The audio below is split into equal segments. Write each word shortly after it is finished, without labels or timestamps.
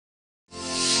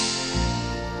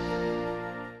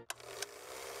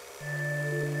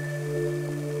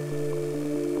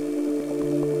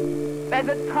There's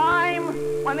a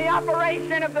time when the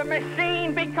operation of the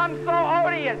machine becomes so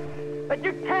odious that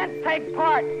you can't take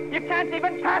part. You can't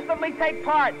even passively take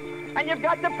part. And you've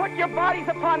got to put your bodies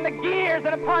upon the gears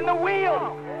and upon the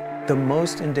wheel. The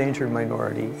most endangered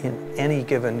minority in any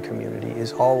given community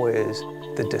is always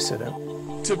the dissident.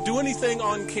 To do anything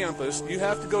on campus, you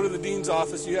have to go to the dean's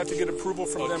office. You have to get approval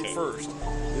from them first.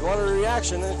 You want a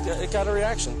reaction, it got a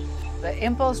reaction. The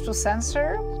impulse to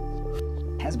censor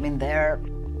has been there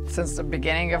since the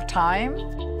beginning of time.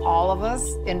 All of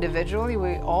us individually,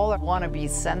 we all want to be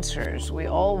censors. We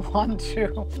all want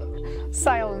to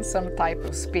silence some type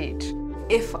of speech.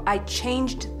 If I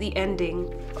changed the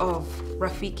ending of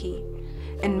Rafiki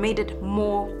and made it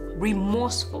more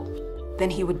remorseful, then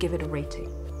he would give it a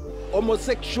rating.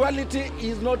 Homosexuality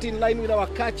is not in line with our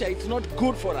culture. It's not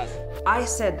good for us. I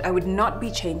said I would not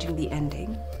be changing the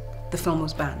ending. The film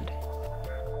was banned.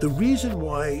 The reason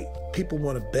why people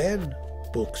want to ban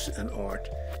books and art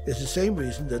is the same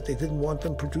reason that they didn't want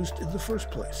them produced in the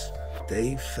first place.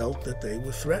 They felt that they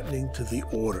were threatening to the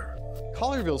order.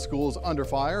 Collierville School is under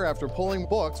fire after pulling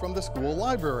books from the school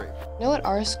library. You know, at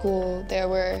our school, there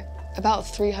were about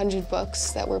 300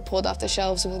 books that were pulled off the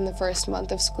shelves within the first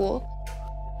month of school.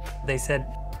 They said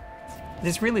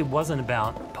this really wasn't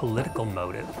about political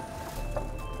motive.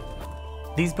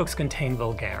 These books contain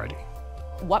vulgarity.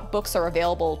 What books are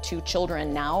available to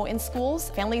children now in schools,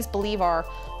 families believe are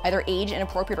either age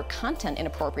inappropriate or content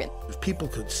inappropriate. If people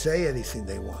could say anything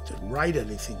they wanted, write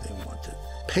anything they wanted,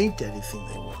 paint anything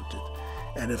they wanted,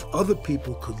 and if other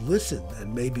people could listen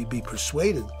and maybe be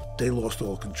persuaded, they lost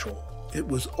all control. It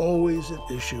was always an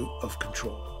issue of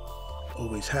control.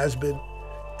 Always has been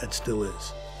and still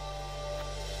is.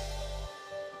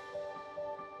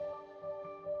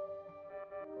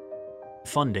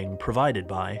 Funding provided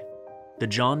by the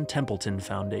John Templeton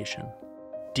Foundation,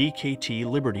 DKT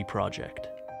Liberty Project,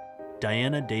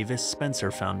 Diana Davis Spencer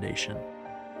Foundation,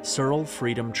 Searle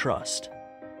Freedom Trust,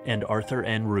 and Arthur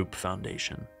N. Roop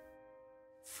Foundation.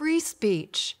 Free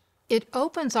speech. It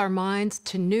opens our minds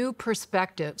to new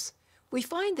perspectives. We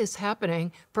find this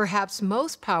happening perhaps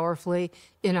most powerfully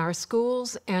in our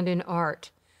schools and in art.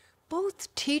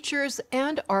 Both teachers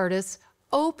and artists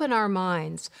open our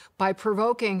minds by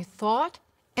provoking thought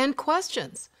and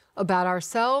questions about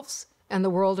ourselves and the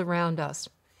world around us.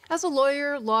 As a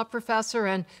lawyer, law professor,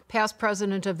 and past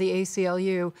president of the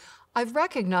ACLU, I've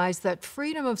recognized that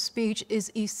freedom of speech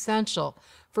is essential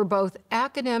for both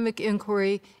academic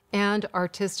inquiry and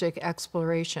artistic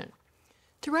exploration.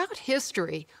 Throughout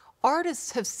history,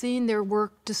 artists have seen their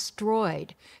work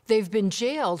destroyed. They've been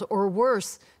jailed or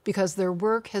worse because their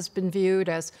work has been viewed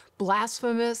as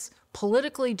blasphemous,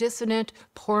 politically dissonant,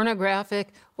 pornographic,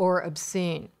 or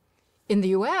obscene. In the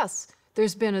US,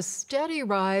 there's been a steady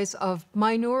rise of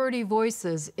minority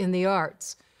voices in the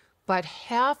arts, but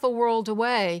half a world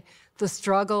away, the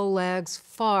struggle lags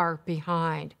far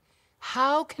behind.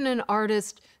 How can an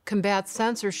artist combat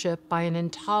censorship by an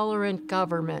intolerant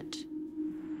government?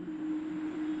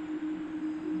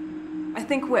 I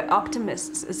think we're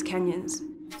optimists as Kenyans.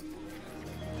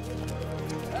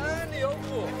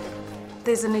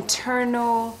 There's an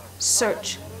eternal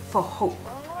search for hope,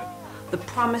 the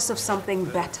promise of something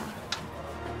better.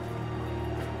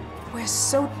 We're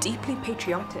so deeply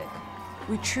patriotic.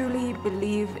 We truly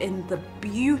believe in the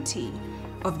beauty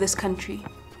of this country.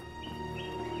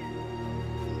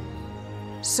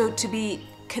 So to be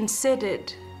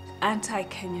considered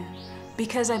anti-Kenya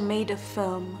because I made a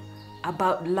film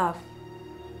about love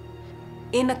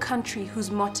in a country whose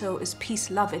motto is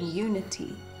peace, love, and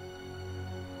unity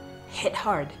hit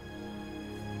hard.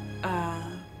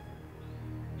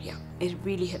 Yeah, it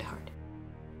really hit hard.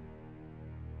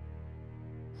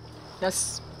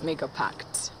 Let's make a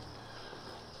pact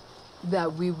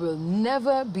that we will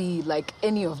never be like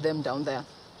any of them down there.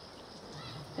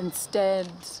 Instead,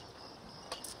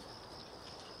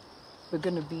 we're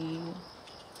gonna be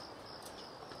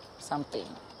something.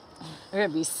 We're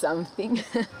gonna be something.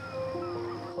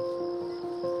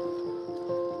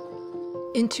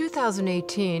 In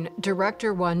 2018,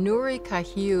 director Wanuri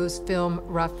Kahiu's film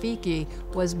Rafiki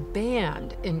was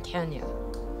banned in Kenya.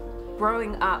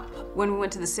 Growing up, when we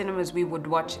went to the cinemas, we would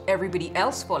watch everybody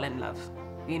else fall in love.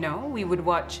 You know, we would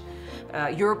watch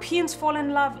Europeans fall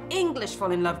in love, English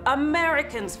fall in love,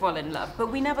 Americans fall in love,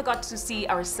 but we never got to see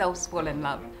ourselves fall in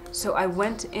love. So I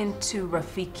went into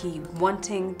Rafiki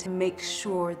wanting to make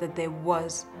sure that there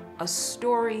was a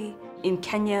story in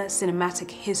Kenya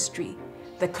cinematic history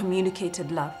that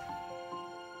communicated love.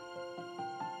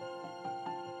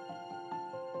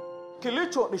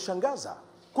 Kilicho nishangaza,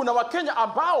 kuna Wakenya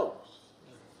ambao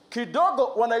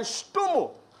kidogo wanaishtumu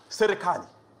serikali.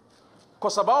 kwa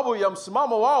sababu ya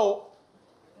msimamo wao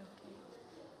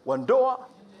wa ndoa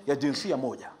ya jinsia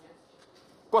moja.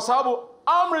 Kwa sababu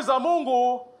amri za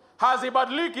Mungu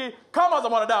hazibadiliki kama za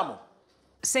mwanadamu.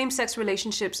 Same-sex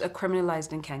relationships are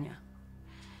criminalized in Kenya.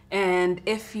 And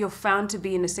if you're found to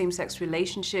be in a same-sex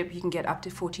relationship, you can get up to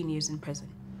 14 years in prison.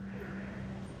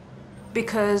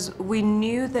 Because we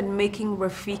knew that making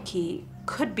Rafiki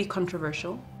could be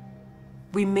controversial,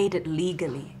 we made it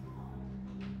legally.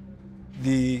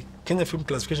 The Kenya Film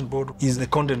Classification Board is the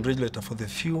content regulator for the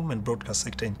film and broadcast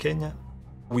sector in Kenya.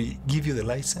 We give you the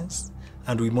license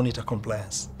and we monitor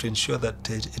compliance to ensure that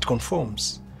it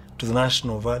conforms to the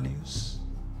national values.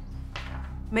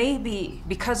 Maybe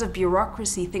because of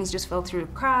bureaucracy, things just fell through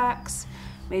the cracks.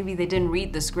 Maybe they didn't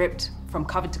read the script from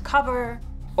cover to cover.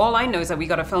 All I know is that we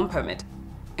got a film permit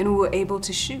and we were able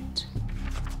to shoot.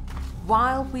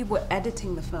 While we were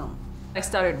editing the film, I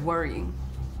started worrying.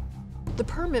 The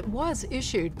permit was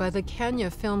issued by the Kenya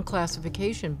Film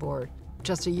Classification Board.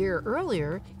 Just a year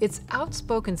earlier, its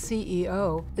outspoken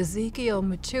CEO, Ezekiel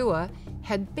Mutua,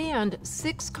 had banned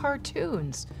 6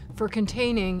 cartoons for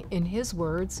containing, in his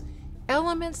words,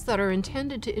 elements that are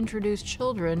intended to introduce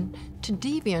children to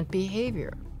deviant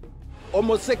behavior.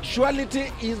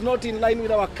 Homosexuality is not in line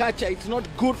with our culture. It's not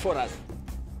good for us.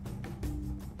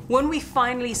 When we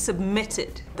finally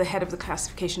submitted, the head of the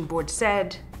classification board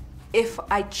said, if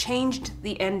I changed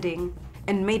the ending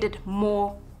and made it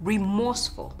more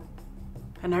remorseful,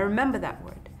 and I remember that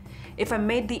word, if I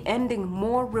made the ending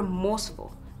more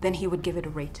remorseful, then he would give it a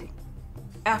rating.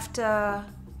 After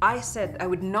I said I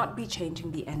would not be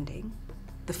changing the ending,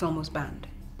 the film was banned.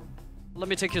 Let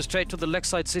me take you straight to the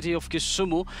lakeside city of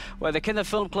Kisumu, where the Kenya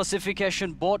Film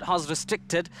Classification Board has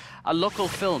restricted a local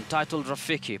film titled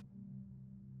Rafiki.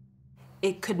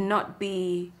 It could not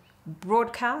be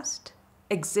broadcast,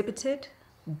 exhibited,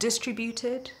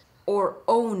 distributed, or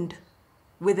owned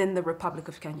within the Republic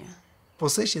of Kenya.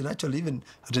 Possession, actually, even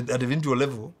at an individual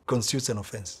level, constitutes an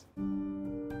offense.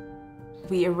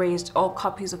 We erased all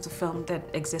copies of the film that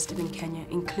existed in Kenya,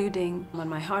 including on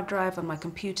my hard drive, on my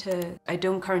computer. I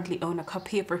don't currently own a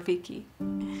copy of Rafiki.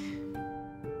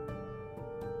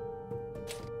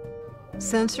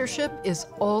 Censorship is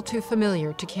all too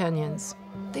familiar to Kenyans.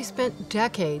 They spent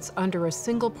decades under a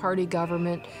single-party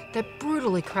government that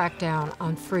brutally cracked down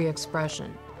on free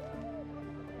expression.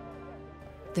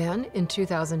 Then, in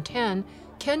 2010,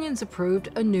 Kenyans approved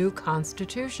a new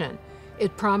constitution.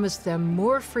 It promised them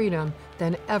more freedom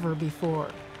than ever before.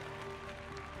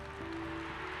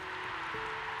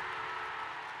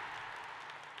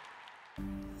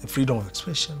 The freedom of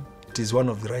expression, it is one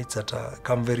of the rights that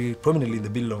come very prominently in the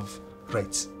Bill of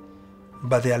Rights.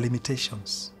 But there are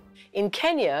limitations. In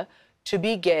Kenya, to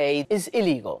be gay is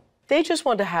illegal. They just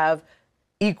want to have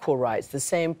equal rights, the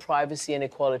same privacy and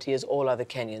equality as all other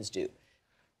Kenyans do.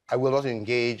 I will not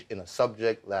engage in a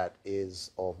subject that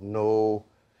is of no,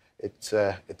 it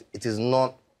is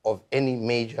not of any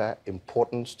major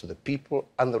importance to the people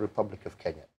and the Republic of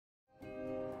Kenya.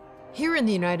 Here in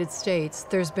the United States,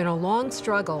 there's been a long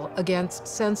struggle against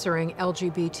censoring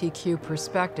LGBTQ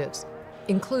perspectives,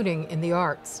 including in the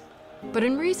arts. But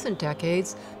in recent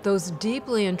decades, those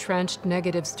deeply entrenched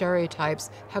negative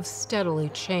stereotypes have steadily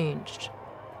changed.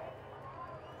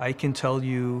 I can tell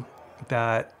you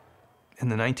that in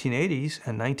the 1980s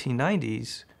and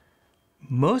 1990s,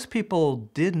 most people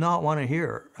did not want to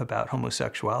hear about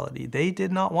homosexuality. They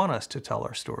did not want us to tell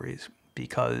our stories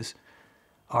because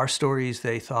our stories,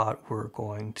 they thought, were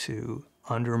going to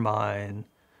undermine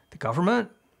the government,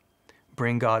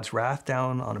 bring God's wrath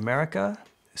down on America,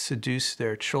 seduce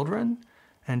their children,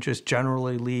 and just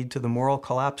generally lead to the moral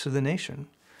collapse of the nation.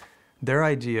 Their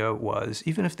idea was,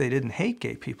 even if they didn't hate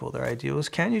gay people, their idea was,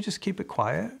 can't you just keep it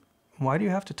quiet? Why do you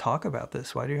have to talk about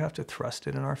this? Why do you have to thrust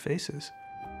it in our faces?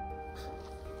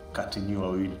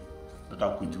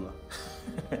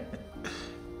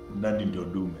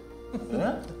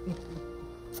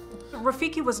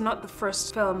 Rafiki was not the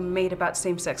first film made about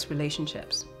same-sex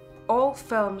relationships. All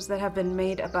films that have been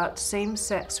made about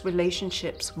same-sex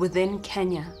relationships within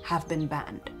Kenya have been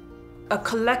banned. A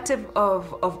collective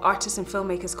of artists and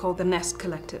filmmakers called the Nest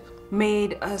Collective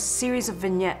made a series of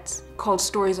vignettes called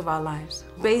Stories of Our Lives,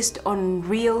 based on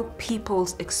real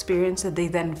people's experience that they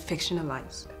then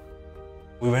fictionalized.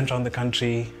 We went around the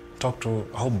country, talked to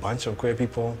a whole bunch of queer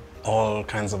people, all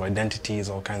kinds of identities,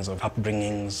 all kinds of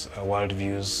upbringings,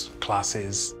 worldviews,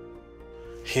 classes.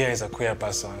 Here is a queer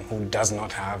person who does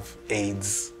not have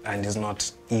AIDS and is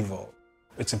not evil.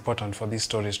 It's important for these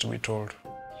stories to be told.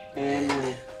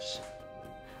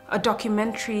 A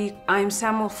documentary, I Am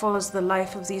Samuel, follows the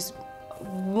life of these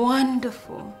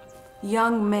wonderful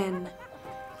young men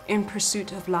in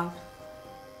pursuit of love.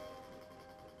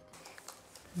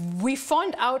 We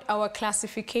found out our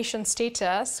classification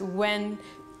status when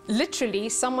literally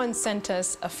someone sent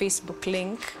us a Facebook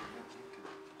link.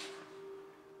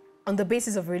 On the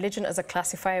basis of religion as a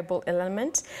classifiable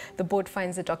element, the board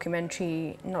finds the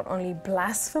documentary not only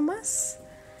blasphemous,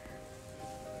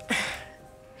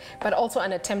 but also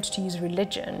an attempt to use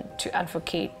religion to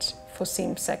advocate for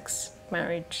same-sex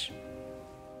marriage.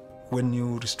 When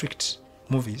you restrict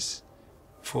movies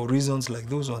for reasons like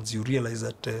those ones, you realize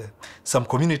that some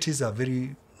communities are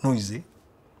very noisy.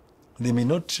 They may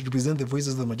not represent the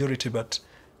voices of the majority, but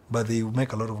they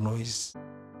make a lot of noise.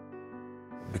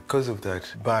 Because of that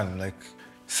ban, like,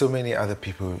 so many other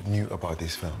people knew about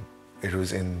this film. It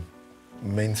was in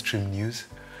mainstream news.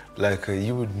 Like,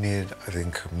 you would need, I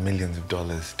think, millions of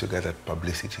dollars to get that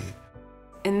publicity.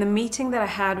 In the meeting that I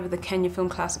had with the Kenya Film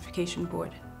Classification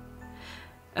Board,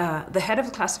 the head of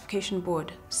the classification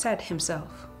board said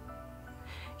himself,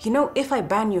 "You know, if I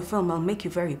ban your film, I'll make you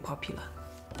very popular."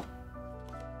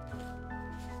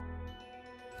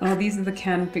 Oh, these are the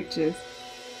Cannes pictures.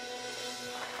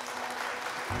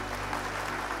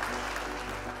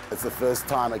 It's the first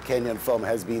time a Kenyan film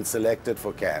has been selected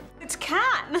for Cannes. It's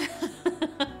Cannes!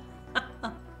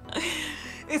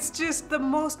 It's just the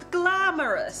most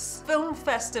glamorous film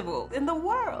festival in the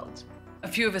world. A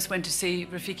few of us went to see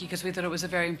Rafiki because we thought it was a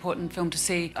very important film to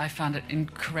see. I found it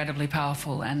incredibly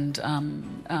powerful and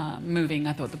moving.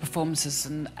 I thought the performances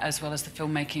and as well as the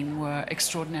filmmaking were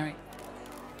extraordinary.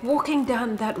 Walking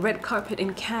down that red carpet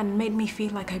in Cannes made me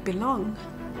feel like I belong.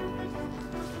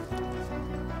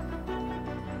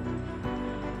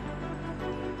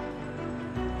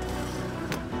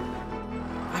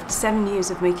 After 7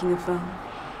 years of making a film,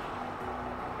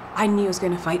 I knew I was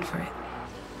going to fight for it.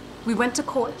 We went to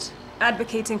court,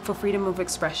 advocating for freedom of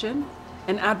expression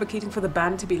and advocating for the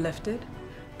ban to be lifted.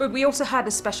 But we also had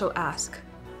a special ask.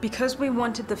 Because we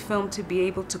wanted the film to be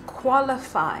able to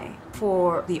qualify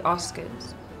for the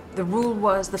Oscars, the rule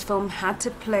was the film had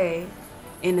to play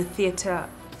in a theater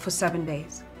for 7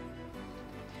 days.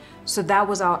 So that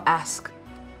was our ask.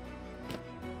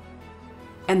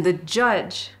 And the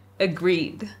judge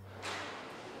agreed.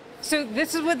 So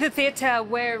this is what the theater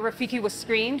where Rafiki was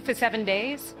screened for 7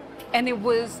 days, and it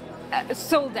was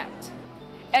sold out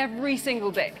every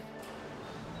single day.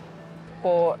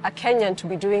 For a Kenyan to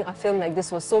be doing a film like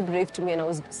this was so brave to me, and I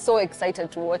was so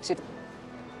excited to watch it.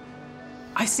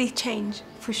 I see change,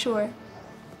 for sure,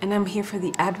 and I'm here for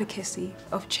the advocacy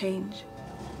of change.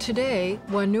 Today,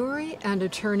 Wanuri and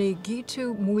attorney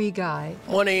Gitu Muigai.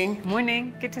 Morning.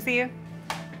 Morning. Good to see you.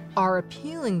 Are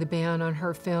appealing the ban on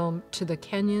her film to the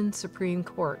Kenyan Supreme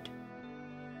Court.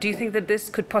 Do you think that this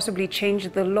could possibly change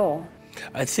the law?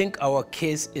 I think our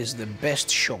case is the best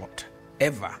shot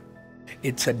ever.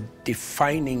 It's a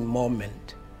defining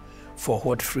moment for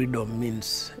what freedom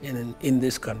means in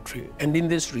this country and in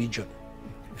this region.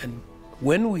 And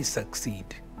when we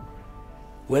succeed,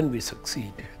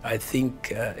 I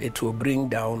think it will bring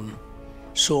down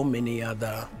so many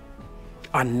other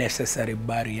unnecessary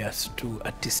barriers to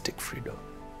artistic freedom.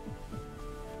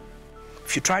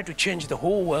 If you try to change the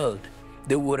whole world,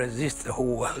 they will resist the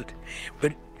whole world.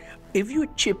 But if you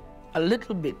chip a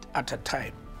little bit at a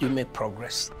time, you make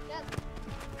progress.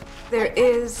 There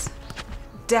is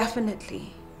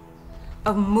definitely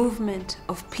a movement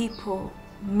of people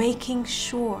making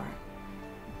sure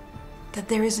that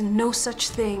there is no such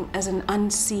thing as an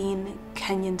unseen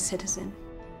Kenyan citizen.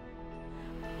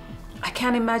 I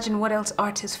can't imagine what else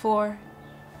art is for,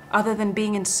 other than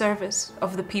being in service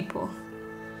of the people.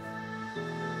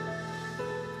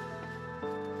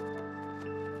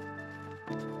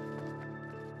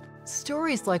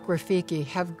 Stories like Rafiki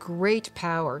have great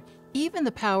power, even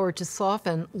the power to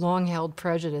soften long-held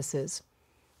prejudices.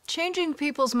 Changing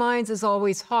people's minds is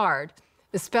always hard,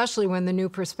 especially when the new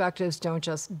perspectives don't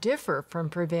just differ from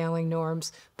prevailing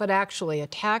norms, but actually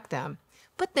attack them.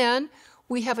 But then,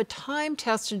 we have a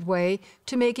time-tested way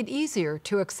to make it easier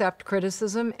to accept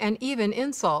criticism and even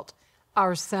insult: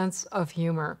 our sense of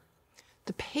humor.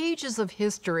 The pages of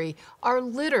history are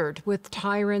littered with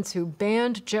tyrants who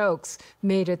banned jokes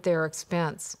made at their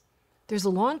expense. There's a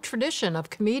long tradition of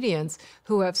comedians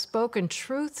who have spoken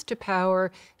truth to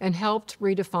power and helped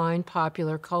redefine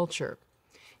popular culture.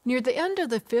 Near the end of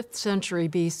the 5th century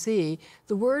BC,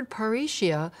 the word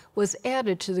parrhesia was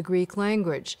added to the Greek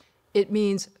language. It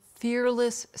means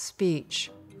fearless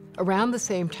speech. Around the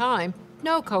same time,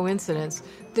 no coincidence,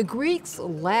 the Greeks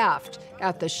laughed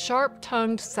at the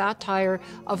sharp-tongued satire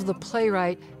of the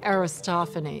playwright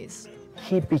Aristophanes.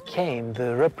 He became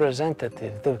the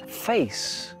representative, the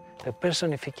face, the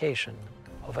personification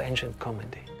of ancient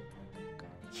comedy.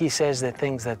 He says the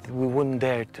things that we wouldn't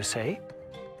dare to say.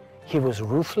 He was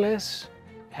ruthless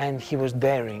and he was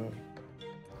daring.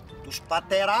 Τους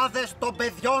πατεράδες των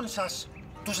παιδιών σας,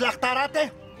 τους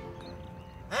λαχταράτε?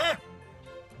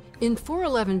 In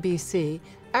 411 BC,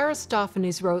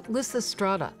 Aristophanes wrote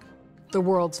Lysistrata, the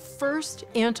world's first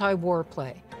anti-war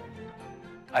play.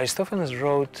 Aristophanes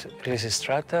wrote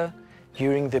Lysistrata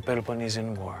during the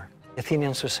Peloponnesian War.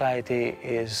 Athenian society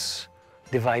is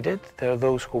divided. There are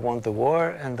those who want the war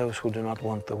and those who do not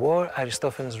want the war.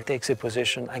 Aristophanes takes a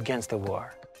position against the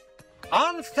war.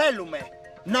 Αν θέλουμε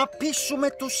να πείσουμε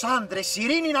τους άντρες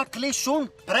ειρήνη να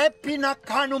κλείσουν, πρέπει να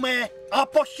κάνουμε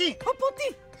αποχή. Από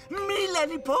τι? Μίλα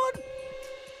λοιπόν.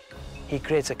 He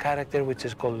creates a character which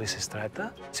is called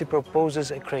Lysistrata. He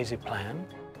proposes a crazy plan.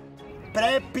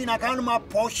 Πρέπει να κάνουμε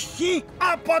αποχή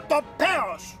από το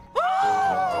πέος.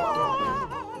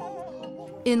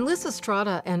 In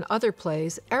Lysistrata and other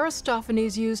plays,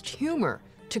 Aristophanes used humor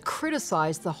to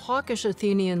criticize the hawkish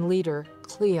Athenian leader,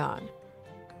 Cleon.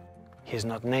 He's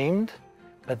not named,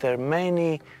 but there are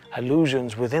many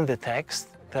allusions within the text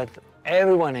that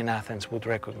everyone in Athens would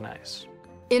recognize.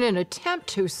 In an attempt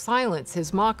to silence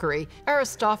his mockery,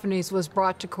 Aristophanes was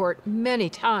brought to court many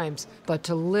times, but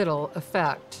to little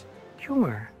effect.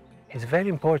 Humor is very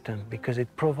important because it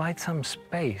provides some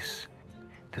space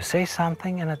to say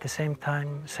something and at the same time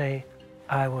say,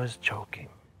 I was joking.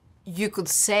 You could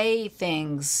say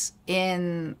things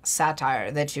in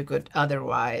satire that you could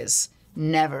otherwise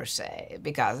never say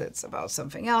because it's about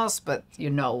something else, but you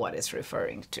know what it's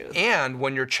referring to. And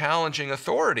when you're challenging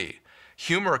authority,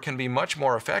 humor can be much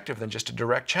more effective than just a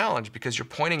direct challenge because you're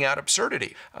pointing out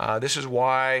absurdity. This is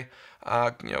why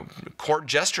court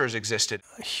gestures existed.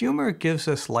 Humor gives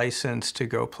us license to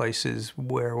go places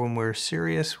where when we're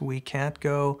serious we can't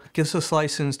go. It gives us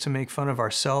license to make fun of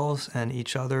ourselves and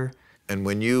each other. And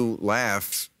when you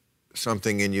laugh,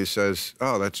 something in you says,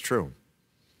 oh, that's true.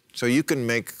 So you can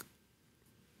make,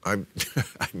 I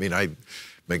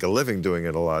make a living doing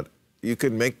it a lot. You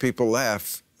can make people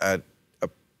laugh at a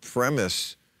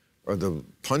premise or the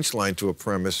punchline to a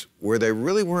premise where they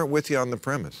really weren't with you on the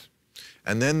premise.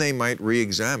 And then they might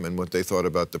re-examine what they thought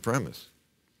about the premise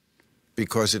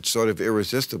because it's sort of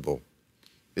irresistible.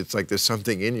 It's like there's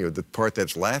something in you. The part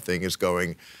that's laughing is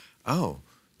going, oh,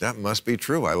 that must be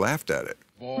true. I laughed at it.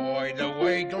 Boy, the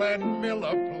way Glenn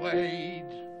Miller played.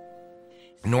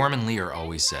 Norman Lear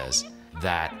always says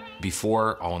that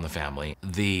before All in the Family,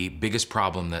 the biggest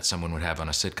problem that someone would have on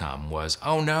a sitcom was,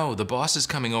 oh no, the boss is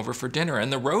coming over for dinner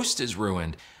and the roast is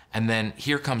ruined. And then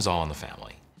here comes All in the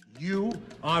Family. You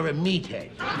are a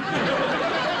meathead.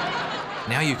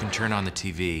 Now you can turn on the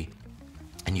TV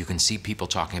and you can see people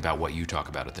talking about what you talk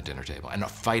about at the dinner table and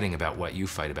fighting about what you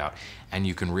fight about, and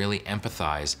you can really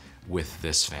empathize with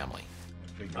this family.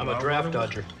 I'm a draft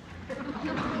dodger.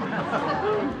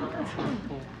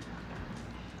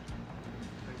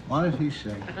 What did he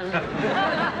say?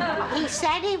 He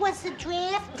said he was a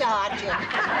draft dodger.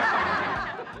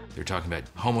 They're talking about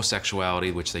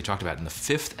homosexuality, which they talked about in the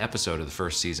 5th episode of the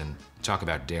 1st season, talk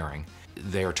about daring.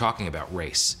 They are talking about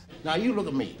race. Now you look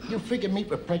at me. You figure me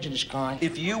for prejudiced kind?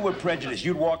 If you were prejudiced,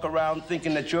 you'd walk around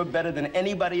thinking that you're better than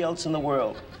anybody else in the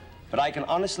world. But I can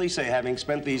honestly say, having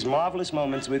spent these marvelous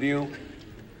moments with you,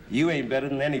 you ain't better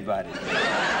than anybody.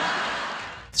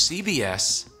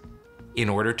 CBS, in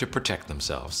order to protect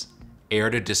themselves,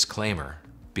 aired a disclaimer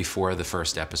before the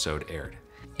 1st episode aired.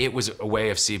 It was a way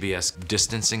of CBS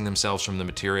distancing themselves from the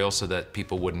material so that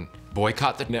people wouldn't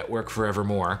boycott the network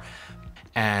forevermore.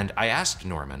 And I asked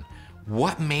Norman,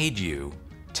 what made you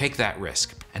take that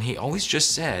risk? And he always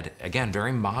just said, again,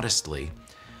 very modestly,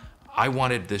 I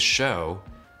wanted this show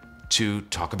to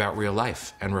talk about real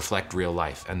life and reflect real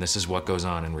life. And this is what goes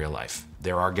on in real life.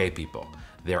 There are gay people.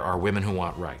 There are women who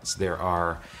want rights. There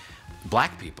are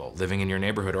Black people living in your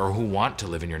neighborhood or who want to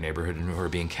live in your neighborhood and who are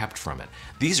being kept from it.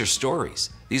 These are stories.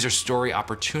 These are story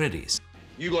opportunities.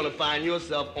 You're gonna find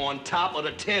yourself on top of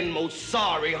the 10 most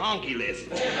sorry honky list.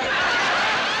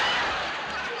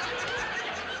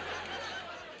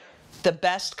 The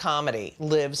best comedy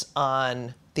lives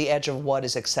on the edge of what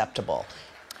is acceptable.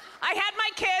 I had my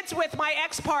kids with my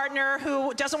ex-partner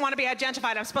who doesn't want to be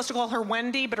identified. I'm supposed to call her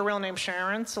Wendy, but her real name's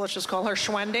Sharon, so let's just call her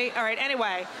Schwendy. All right,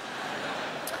 anyway.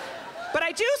 But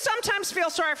I do sometimes feel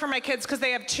sorry for my kids because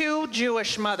they have 2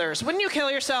 Jewish mothers. Wouldn't you kill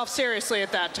yourself seriously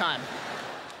at that time?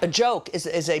 A joke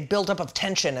is a buildup of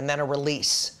tension and then a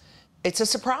release. It's a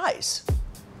surprise.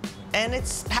 And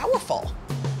it's powerful.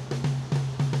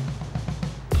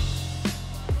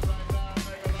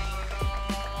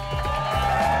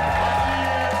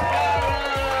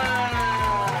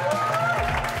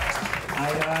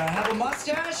 I have a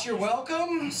mustache. You're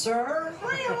welcome, sir.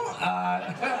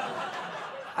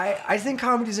 I think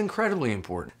comedy is incredibly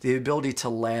important. The ability to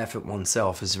laugh at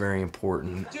oneself is very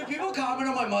important. Dude, people comment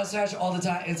on my mustache all the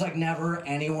time. It's like never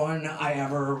anyone I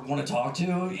ever want to talk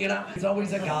to, you know? It's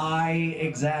always a guy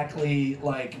exactly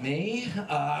like me.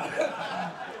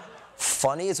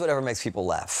 Funny is whatever makes people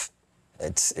laugh.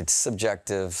 It's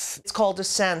subjective. It's called a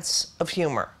sense of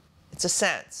humor. It's a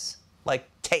sense, like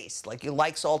taste. Like you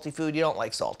like salty food, you don't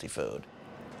like salty food.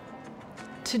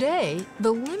 Today,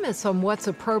 the limits on what's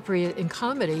appropriate in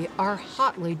comedy are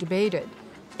hotly debated.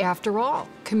 After all,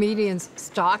 comedians'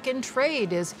 stock in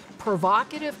trade is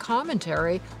provocative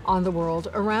commentary on the world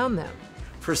around them.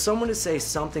 For someone to say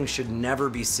something should never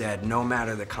be said, no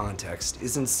matter the context,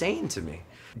 is insane to me.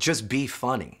 Just be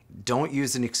funny. Don't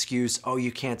use an excuse, oh,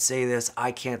 you can't say this,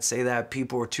 I can't say that,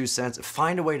 people are too sensitive.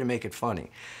 Find a way to make it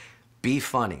funny. Be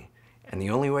funny. And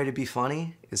the only way to be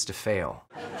funny is to fail.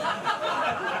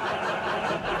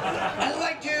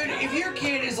 If your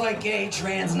kid is like gay,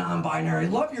 trans, non-binary,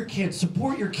 love your kid,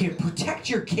 support your kid, protect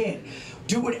your kid.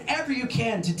 Do whatever you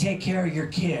can to take care of your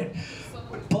kid.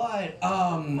 But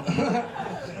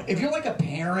if you're like a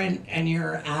parent and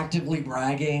you're actively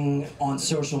bragging on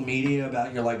social media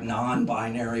about your like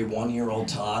non-binary one-year-old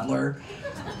toddler,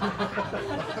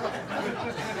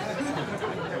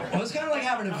 well, it's kind of like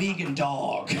having a vegan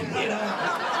dog, you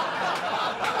know?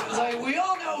 It's like, we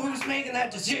all know who's making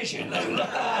that decision.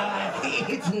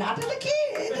 It's not the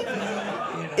kid. You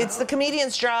know? It's the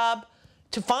comedian's job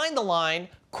to find the line,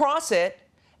 cross it,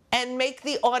 and make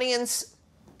the audience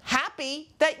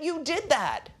happy that you did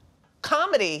that.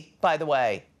 Comedy, by the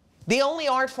way, the only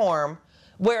art form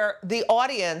where the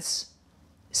audience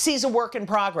sees a work in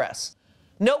progress.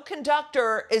 No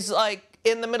conductor is like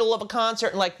in the middle of a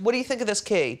concert and like, what do you think of this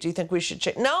key? Do you think we should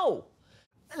change? No.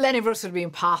 Lenny Bruce would be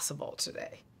impossible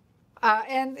today.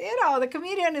 And, you know, the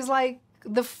comedian is like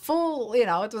the fool, you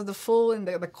know, it was the fool and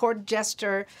the court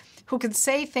jester who could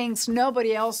say things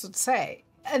nobody else would say.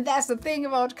 And that's the thing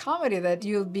about comedy, that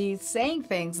you'll be saying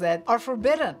things that are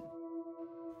forbidden.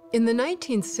 In the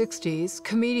 1960s,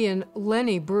 comedian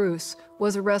Lenny Bruce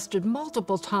was arrested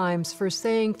multiple times for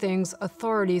saying things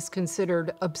authorities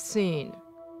considered obscene.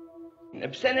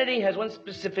 Obscenity has one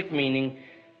specific meaning: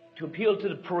 to appeal to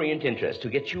the prurient interest, to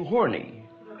get you horny.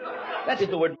 That's if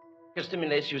the word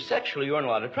stimulates you sexually, you're in a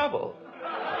lot of trouble.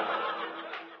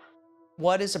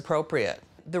 What is appropriate?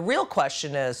 The real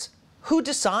question is, who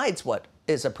decides what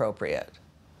is appropriate?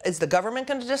 Is the government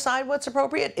going to decide what's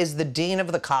appropriate? Is the dean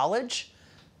of the college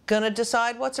going to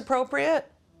decide what's appropriate?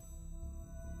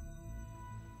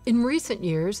 In recent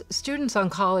years, students on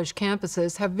college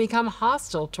campuses have become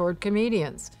hostile toward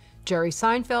comedians. Jerry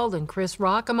Seinfeld and Chris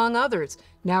Rock, among others,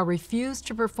 now refuse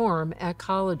to perform at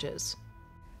colleges.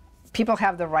 People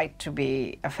have the right to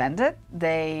be offended.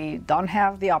 They don't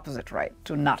have the opposite right,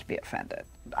 to not be offended.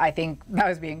 I think that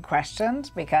is being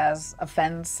questioned because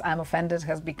I'm offended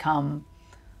has become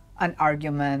an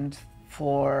argument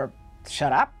for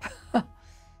shut up.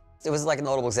 It was like a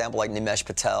notable example, like Nimesh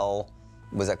Patel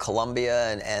was at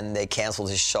Columbia and they canceled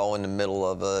his show in the middle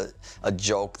of a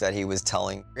joke that he was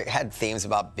telling. It had themes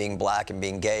about being black and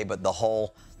being gay, but the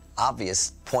whole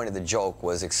obvious point of the joke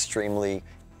was extremely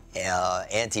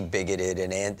anti-bigoted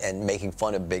and making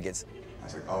fun of bigots. I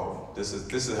was like, oh, this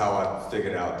is how I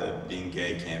figured out that being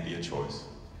gay can't be a choice.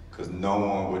 Because no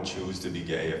one would choose to be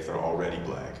gay if they're already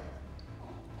black.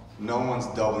 No one's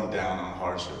doubling down on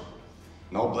hardship.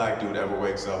 No black dude ever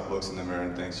wakes up, looks in the mirror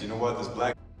and thinks, you know what, this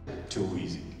black too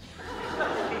easy.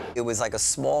 It was like a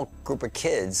small group of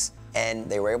kids and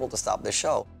they were able to stop the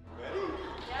show. Ready?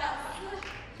 Yes.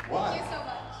 Why? Thank you so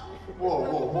much. Whoa,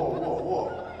 whoa, whoa, whoa,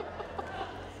 whoa.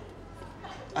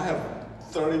 I have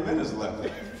 30 minutes left.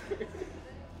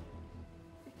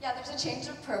 Yeah, there's a change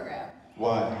of program.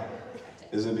 Why?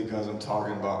 Is it because I'm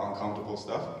talking about uncomfortable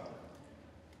stuff?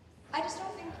 I just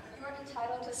don't think you're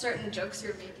entitled to certain jokes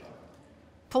you're making.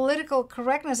 Political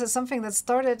correctness is something that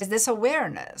started this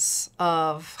awareness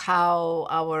of how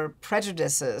our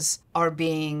prejudices are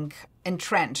being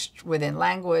entrenched within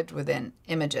language, within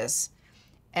images,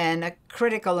 and a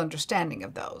critical understanding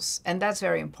of those. And that's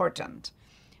very important.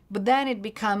 But then it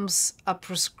becomes a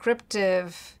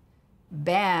prescriptive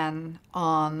ban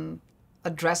on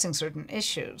addressing certain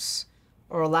issues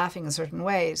or laughing in certain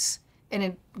ways, and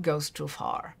it goes too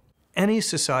far. Any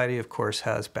society, of course,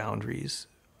 has boundaries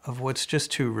of what's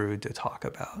just too rude to talk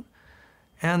about.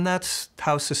 And that's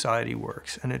how society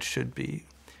works, and it should be.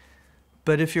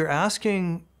 But if you're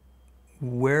asking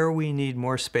where we need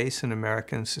more space in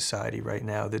American society right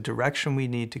now, the direction we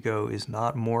need to go is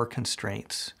not more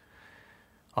constraints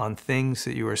on things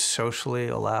that you are socially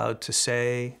allowed to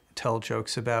say, tell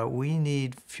jokes about. We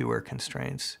need fewer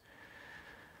constraints.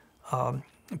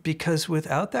 Because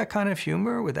without that kind of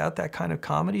humor, without that kind of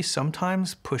comedy,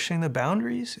 sometimes pushing the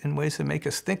boundaries in ways that make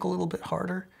us think a little bit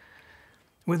harder,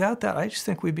 without that, I just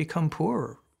think we become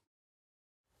poorer.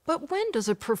 But when does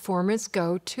a performance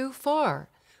go too far?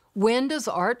 When does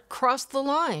art cross the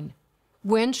line?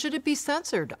 When should it be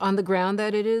censored on the ground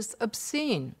that it is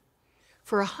obscene?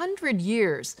 For 100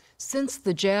 years, since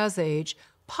the Jazz Age,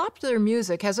 popular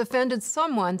music has offended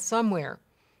someone somewhere.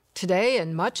 Today,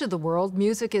 in much of the world,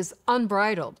 music is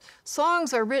unbridled.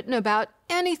 Songs are written about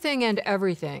anything and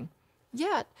everything.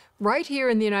 Yet, right here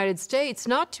in the United States,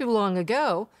 not too long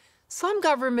ago, some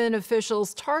government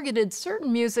officials targeted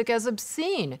certain music as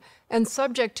obscene and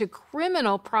subject to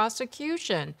criminal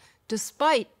prosecution,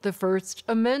 despite the First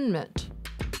Amendment.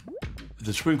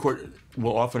 The Supreme Court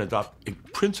will often adopt a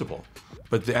principle,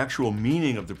 but the actual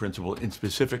meaning of the principle in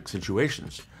specific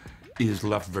situations is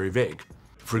left very vague.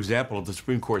 For example, if the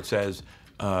Supreme Court says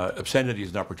obscenity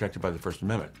is not protected by the First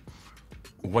Amendment,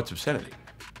 what's obscenity?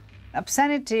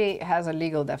 Obscenity has a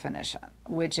legal definition,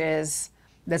 which is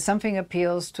that something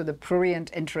appeals to the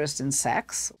prurient interest in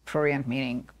sex, prurient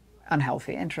meaning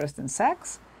unhealthy interest in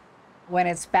sex, when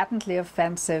it's patently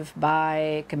offensive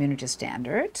by community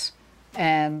standards.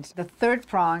 And the third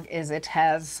prong is it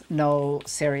has no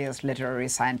serious literary,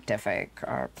 scientific,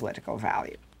 or political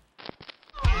value.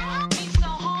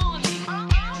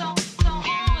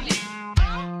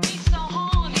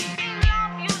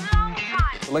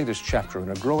 The latest chapter in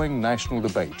a growing national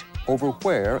debate over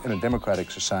where, in a democratic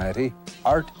society,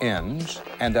 art ends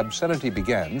and obscenity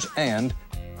begins, and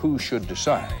who should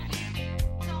decide.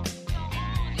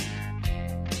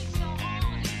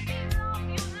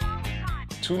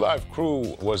 Two Live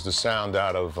Crew was the sound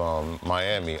out of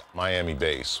Miami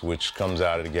bass, which comes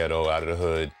out of the ghetto, out of the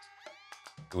hood.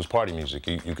 It was party music.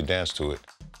 You could dance to it.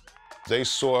 They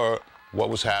saw what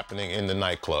was happening in the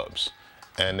nightclubs,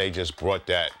 and they just brought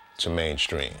that to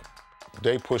mainstream.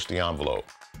 They pushed the envelope.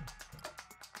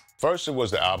 First, it was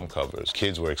the album covers.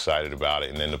 Kids were excited about it,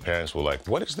 and then the parents were like,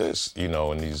 what is this? You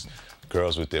know, and these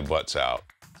girls with their butts out.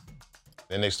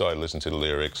 Then they started listening to the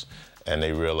lyrics, and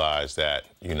they realized that,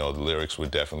 you know, the lyrics were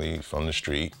definitely from the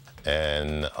street,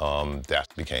 and that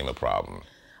became a problem.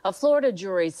 A Florida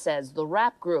jury says the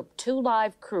rap group Two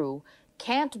Live Crew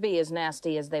can't be as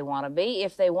nasty as they want to be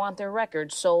if they want their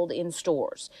records sold in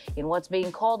stores. In what's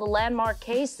being called a landmark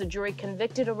case, the jury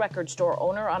convicted a record store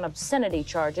owner on obscenity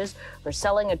charges for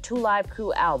selling a Two Live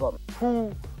Crew album.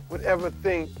 Who would ever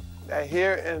think that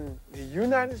here in the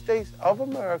United States of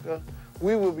America,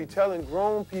 we will be telling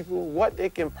grown people what they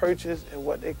can purchase and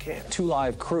what they can't. Two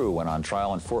Live Crew went on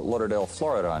trial in Fort Lauderdale,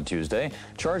 Florida on Tuesday,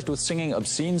 charged with singing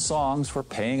obscene songs for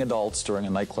paying adults during a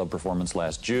nightclub performance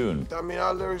last June. I mean,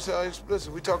 our lyrics are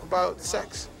explicit. We talk about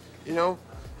sex, you know,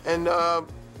 and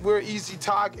we're an easy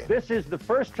target. This is the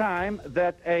first time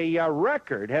that a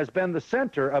record has been the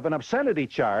center of an obscenity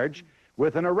charge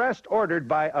with an arrest ordered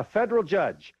by a federal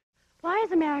judge. Why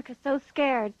is America so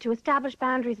scared to establish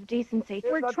boundaries of decency?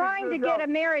 We're trying to get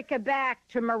America back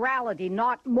to morality,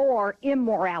 not more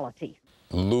immorality.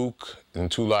 Luke and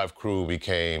Two Live Crew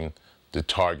became the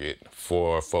target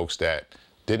for folks that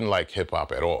didn't like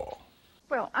hip-hop at all.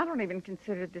 Well, I don't even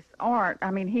consider this art. I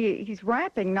mean, he's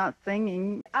rapping, not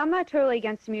singing. I'm not totally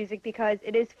against music because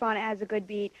it is fun, it has a good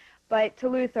beat. But to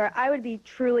Luther, I would be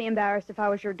truly embarrassed if I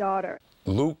was your daughter.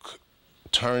 Luke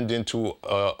turned into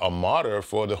a martyr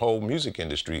for the whole music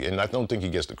industry, and I don't think he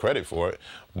gets the credit for it,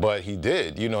 but he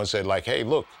did, you know, and said like, hey,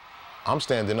 look, I'm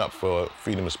standing up for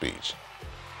freedom of speech.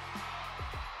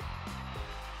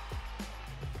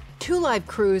 Two Live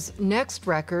Crew's next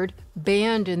record,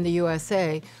 Banned in the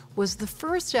USA, was the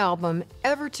first album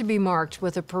ever to be marked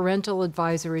with a Parental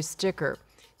Advisory sticker.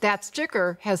 That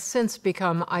sticker has since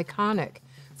become iconic.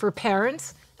 For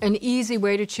parents, an easy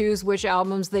way to choose which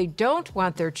albums they don't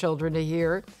want their children to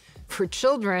hear. For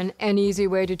children, an easy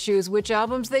way to choose which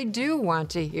albums they do want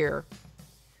to hear.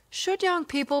 Should young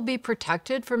people be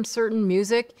protected from certain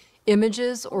music,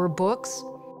 images, or books?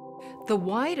 The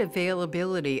wide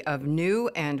availability of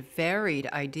new and varied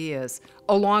ideas,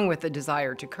 along with the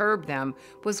desire to curb them,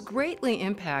 was greatly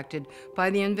impacted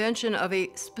by the invention of a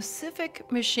specific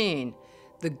machine,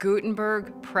 the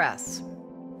Gutenberg press.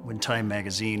 When Time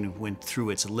magazine went through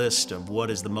its list of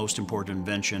what is the most important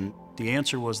invention, the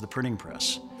answer was the printing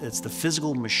press. It's the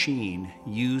physical machine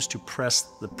used to press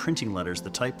the printing letters, the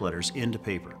type letters, into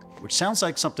paper, which sounds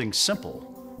like something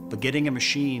simple, but getting a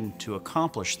machine to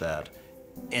accomplish that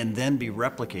and then be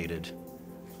replicated,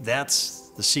 that's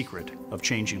the secret of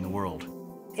changing the world.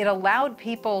 It allowed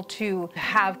people to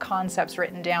have concepts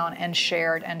written down and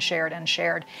shared and shared and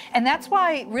shared. And that's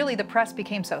why really the press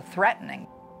became so threatening.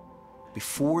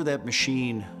 Before that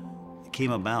machine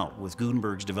came about with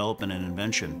Gutenberg's development and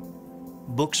invention,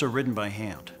 books are written by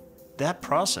hand. That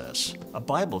process, a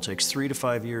Bible takes 3 to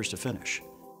 5 years to finish.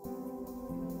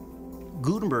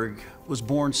 Gutenberg was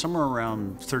born somewhere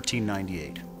around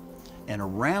 1398, and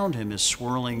around him is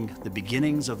swirling the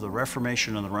beginnings of the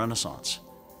Reformation and the Renaissance,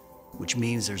 which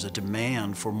means there's a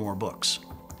demand for more books.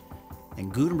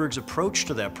 And Gutenberg's approach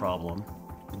to that problem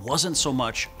wasn't so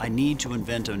much, I need to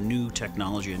invent a new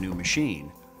technology, a new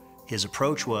machine. His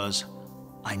approach was,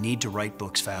 I need to write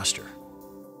books faster.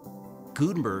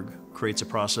 Gutenberg creates a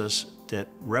process that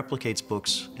replicates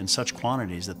books in such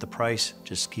quantities that the price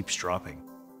just keeps dropping.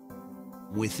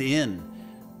 Within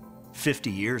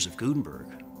 50 years of Gutenberg,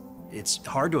 it's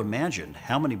hard to imagine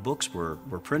how many books were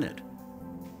printed.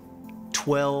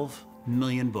 12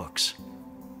 million books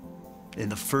in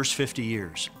the first 50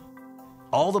 years.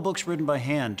 All the books written by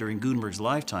hand during Gutenberg's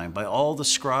lifetime by all the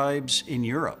scribes in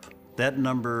Europe, that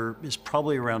number is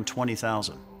probably around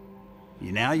 20,000.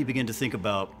 Now you begin to think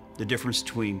about the difference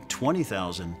between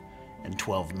 20,000 and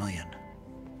 12 million.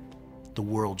 The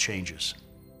world changes.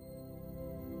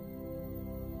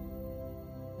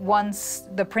 Once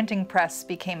the printing press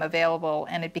became available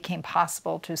and it became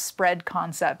possible to spread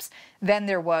concepts, then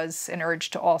there was an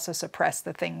urge to also suppress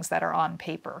the things that are on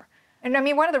paper. And I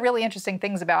mean, one of the really interesting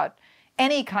things about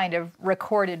any kind of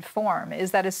recorded form is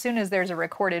that as soon as there's a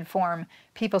recorded form,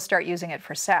 people start using it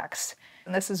for sex.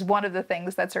 And this is one of the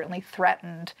things that certainly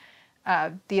threatened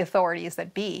the authorities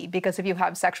that be, because if you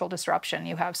have sexual disruption,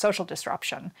 you have social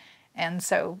disruption. And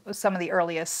so some of the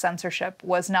earliest censorship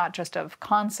was not just of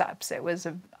concepts, it was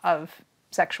of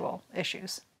sexual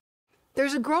issues.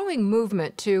 There's a growing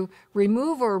movement to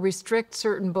remove or restrict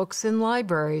certain books in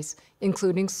libraries,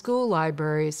 including school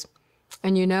libraries.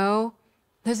 And you know,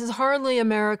 this is hardly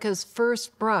America's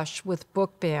first brush with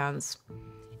book bans.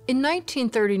 In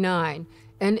 1939,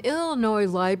 an Illinois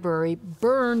library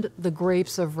burned The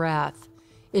Grapes of Wrath.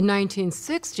 In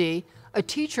 1960, a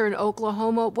teacher in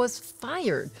Oklahoma was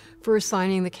fired for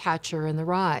assigning The Catcher in the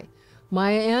Rye.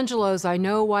 Maya Angelou's I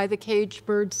Know Why the Caged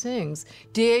Bird Sings,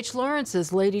 D.H.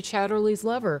 Lawrence's Lady Chatterley's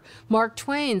Lover, Mark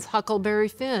Twain's Huckleberry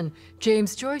Finn,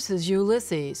 James Joyce's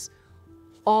Ulysses.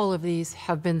 All of these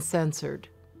have been censored.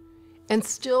 And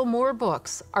still more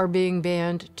books are being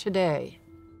banned today.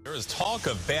 There is talk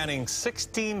of banning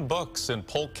 16 books in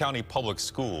Polk County Public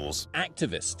Schools.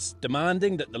 Activists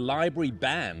demanding that the library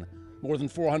ban more than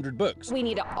 400 books. We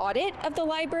need an audit of the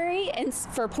library and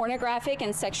for pornographic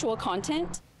and sexual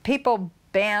content. People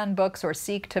ban books or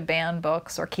seek to ban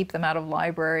books or keep them out of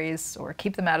libraries or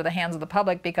keep them out of the hands of the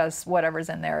public because whatever's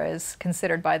in there is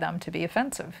considered by them to be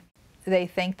offensive. They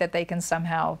think that they can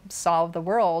somehow solve the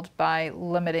world by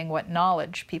limiting what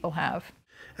knowledge people have.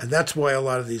 And that's why a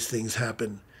lot of these things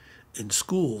happen in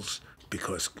schools,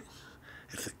 because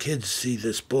if the kids see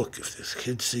this book, if the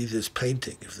kids see this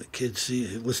painting, if the kids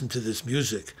listen to this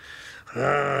music,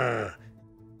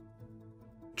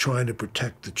 trying to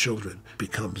protect the children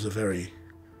becomes a very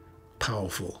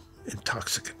powerful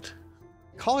intoxicant.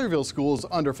 Collierville School is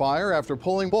under fire after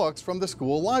pulling books from the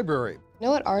school library. I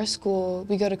know at our school,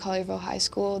 we go to Collierville High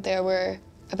School, there were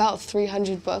about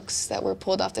 300 books that were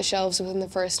pulled off the shelves within the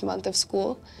first month of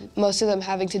school, most of them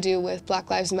having to do with Black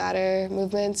Lives Matter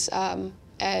movements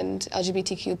and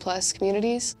LGBTQ+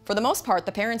 communities. For the most part,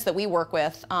 the parents that we work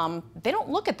with, they don't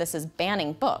look at this as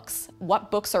banning books.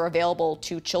 What books are available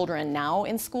to children now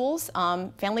in schools,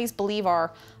 families believe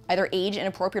are either age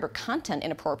inappropriate or content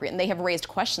inappropriate, and they have raised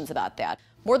questions about that.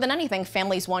 More than anything,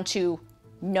 families want to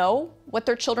know what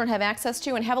their children have access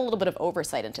to and have a little bit of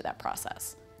oversight into that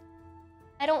process.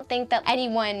 I don't think that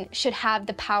anyone should have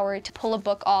the power to pull a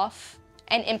book off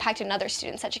and impact another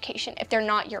student's education if they're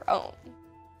not your own.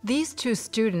 These two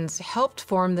students helped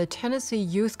form the Tennessee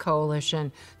Youth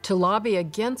Coalition to lobby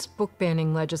against book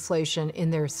banning legislation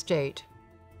in their state.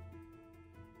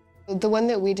 The one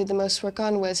that we did the most work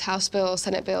on was House Bill,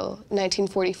 Senate Bill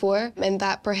 1944, and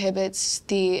that prohibits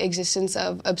the existence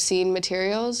of obscene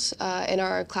materials in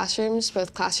our classrooms,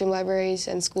 both classroom libraries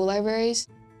and school libraries.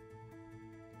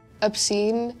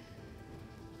 Obscene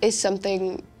is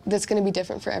something that's going to be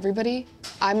different for everybody.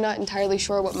 I'm not entirely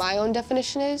sure what my own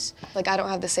definition is. Like, I don't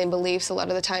have the same beliefs a lot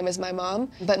of the time as my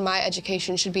mom, but my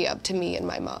education should be up to me and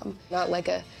my mom, not like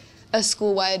a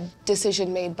school-wide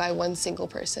decision made by one single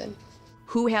person.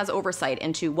 Who has oversight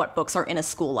into what books are in a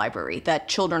school library that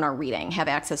children are reading, have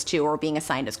access to, or being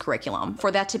assigned as curriculum?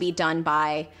 For that to be done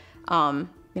by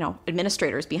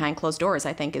administrators behind closed doors,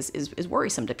 I think is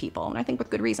worrisome to people, and I think with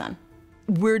good reason.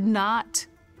 We're not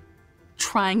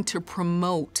trying to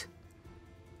promote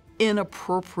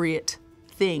inappropriate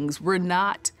things. We're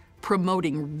not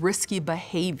promoting risky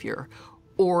behavior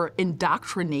or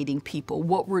indoctrinating people.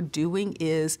 What we're doing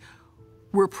is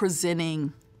we're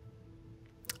presenting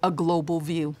a global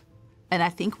view. And I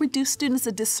think we do students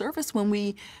a disservice when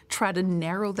we try to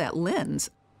narrow that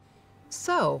lens.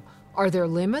 So, are there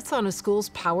limits on a school's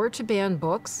power to ban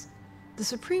books? The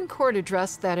Supreme Court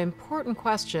addressed that important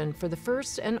question for the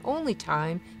first and only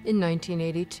time in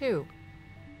 1982.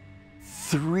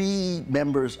 3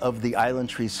 members of the Island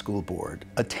Tree School Board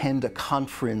attend a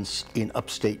conference in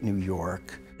upstate New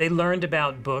York. They learned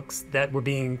about books that were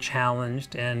being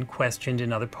challenged and questioned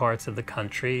in other parts of the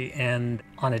country, and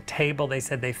on a table they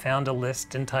said they found a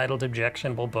list entitled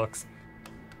Objectionable Books.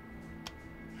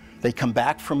 They come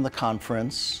back from the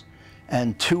conference,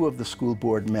 and 2 of the school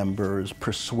board members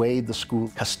persuade the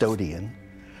school custodian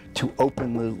to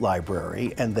open the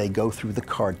library, and they go through the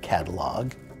card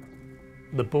catalog.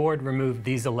 The board removed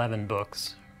these 11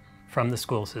 books from the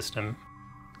school system.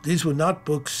 These were not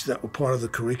books that were part of the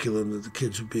curriculum that the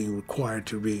kids were being required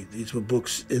to read. These were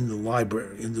books in the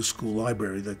library, in the school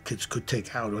library, that kids could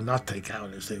take out or not take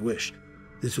out as they wish.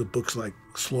 These were books like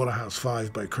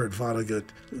Slaughterhouse-Five by Kurt Vonnegut,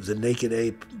 The Naked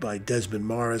Ape by Desmond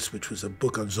Morris, which was a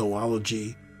book on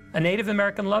zoology. A Native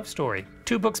American Love Story,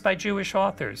 2 books by Jewish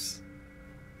authors.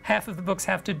 Half of the books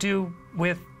have to do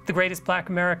with the greatest Black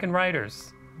American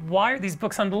writers. Why are these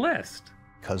books on the list?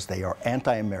 Because they are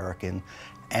anti-American,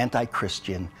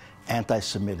 anti-Christian,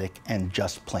 anti-Semitic, and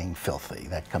just plain filthy.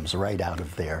 That comes right out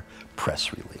of their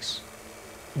press release.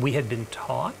 We had been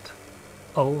taught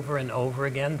over and over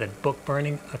again that book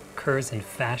burning occurs in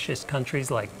fascist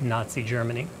countries like Nazi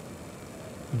Germany,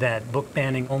 that book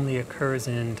banning only occurs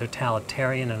in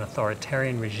totalitarian and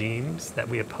authoritarian regimes that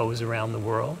we oppose around the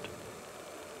world.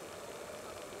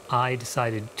 I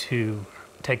decided to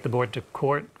take the board to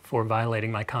court for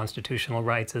violating my constitutional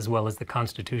rights, as well as the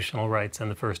constitutional rights and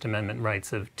the First Amendment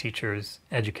rights of teachers,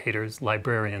 educators,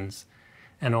 librarians,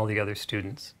 and all the other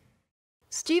students.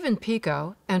 Stephen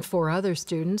Pico and 4 other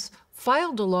students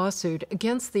filed a lawsuit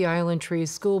against the Island Trees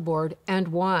School Board and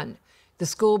won. The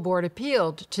school board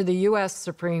appealed to the U.S.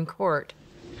 Supreme Court.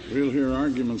 We'll hear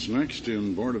arguments next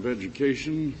in Board of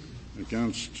Education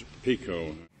against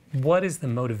Pico. What is the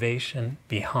motivation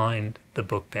behind the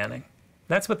book banning?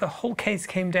 That's what the whole case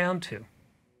came down to.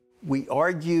 We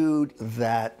argued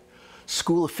that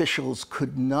school officials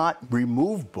could not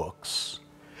remove books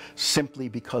simply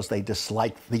because they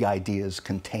disliked the ideas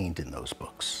contained in those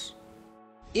books.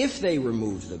 If they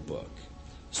remove the book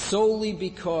solely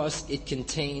because it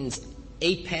contains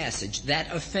a passage that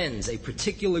offends a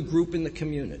particular group in the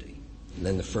community,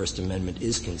 then the First Amendment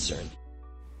is concerned.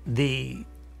 The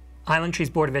Island Trees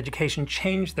Board of Education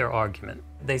changed their argument.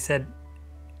 They said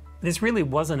this really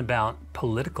wasn't about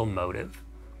political motive.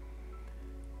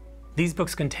 These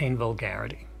books contain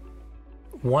vulgarity.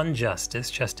 One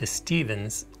justice, Justice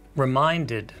Stevens,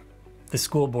 reminded the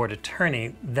school board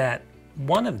attorney that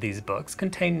one of these books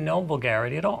contained no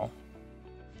vulgarity at all.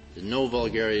 There's no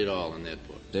vulgarity at all in that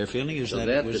book. Their feeling is so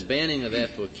that the banning of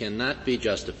that book cannot be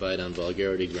justified on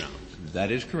vulgarity grounds.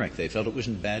 That is correct. They felt it was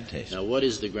in bad taste. Now, what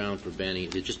is the ground for banning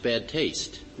it? It's just bad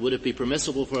taste. Would it be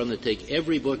permissible for them to take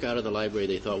every book out of the library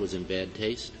they thought was in bad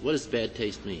taste? What does bad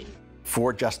taste mean?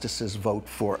 4 justices vote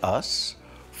for us,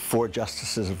 4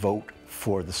 justices vote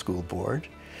for the school board,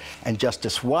 and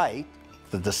Justice White,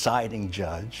 the deciding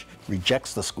judge,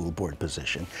 rejects the school board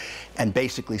position and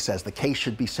basically says the case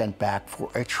should be sent back for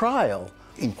a trial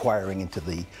inquiring into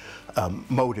the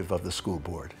motive of the school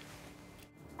board.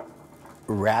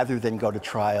 Rather than go to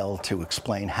trial to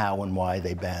explain how and why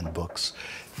they banned books,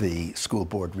 the school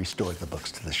board restored the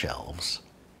books to the shelves.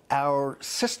 Our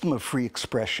system of free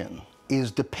expression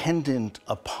is dependent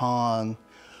upon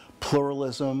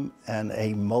pluralism and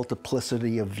a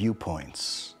multiplicity of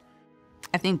viewpoints.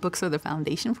 I think books are the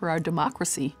foundation for our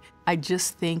democracy. I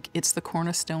just think it's the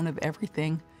cornerstone of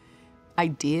everything.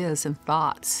 Ideas and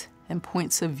thoughts and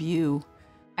points of view.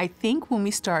 I think when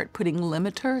we start putting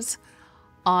limiters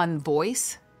on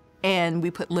voice and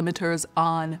we put limiters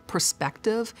on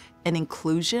perspective and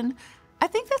inclusion, I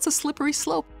think that's a slippery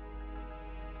slope.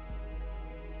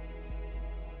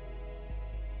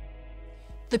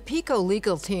 The Pico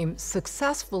legal team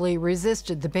successfully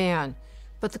resisted the ban,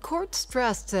 but the court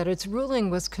stressed that its ruling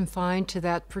was confined to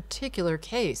that particular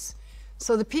case.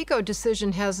 So the Pico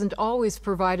decision hasn't always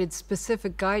provided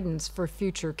specific guidance for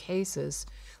future cases,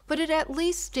 but it at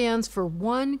least stands for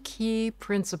one key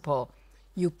principle.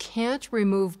 You can't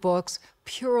remove books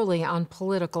purely on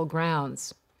political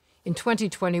grounds. In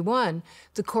 2021,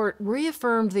 the court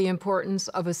reaffirmed the importance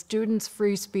of a student's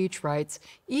free speech rights,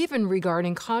 even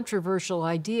regarding controversial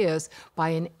ideas, by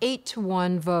an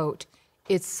 8-to-1 vote.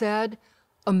 It said,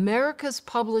 America's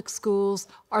public schools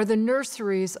are the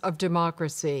nurseries of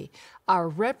democracy. Our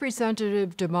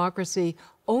representative democracy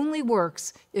only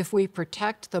works if we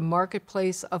protect the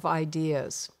marketplace of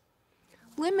ideas.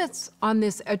 Limits on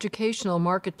this educational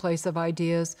marketplace of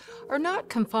ideas are not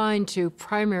confined to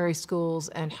primary schools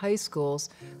and high schools.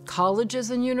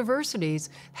 Colleges and universities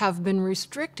have been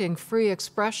restricting free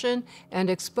expression and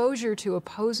exposure to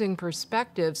opposing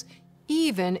perspectives,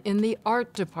 even in the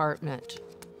art department.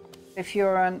 If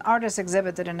you're an artist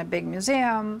exhibited in a big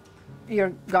museum,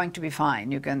 you're going to be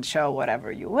fine. You can show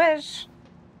whatever you wish.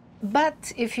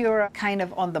 But if you're kind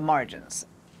of on the margins,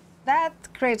 that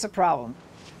creates a problem.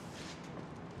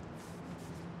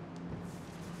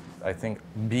 I think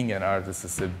being an artist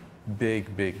is a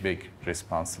big, big, big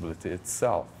responsibility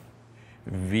itself.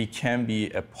 We can be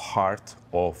a part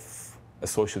of a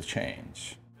social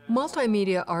change.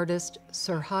 Multimedia artist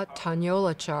Serhat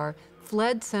Tanyolachar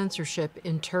fled censorship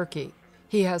in Turkey.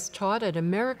 He has taught at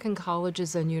American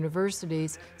colleges and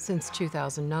universities since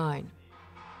 2009.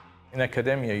 In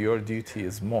academia, your duty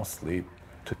is mostly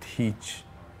to teach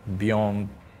beyond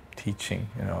teaching,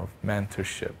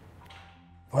 mentorship.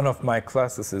 One of my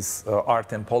classes is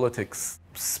art and politics.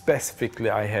 Specifically,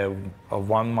 I have a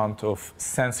 1 month of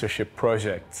censorship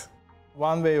project.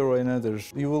 One way or another,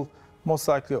 you will most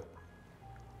likely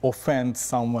offend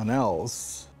someone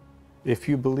else. If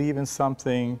you believe in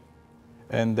something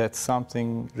and that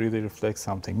something really reflects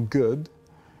something good,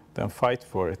 then fight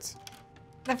for it.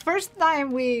 The first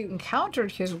time we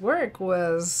encountered his work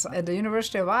was at the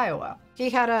University of Iowa.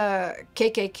 He had a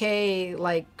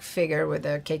KKK-like figure with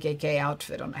a KKK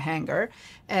outfit on a hanger,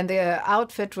 and the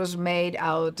outfit was made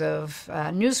out of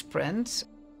newsprint.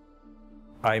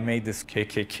 I made this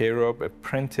KKK robe. I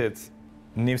printed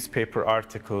newspaper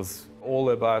articles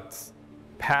all about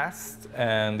past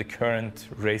and the current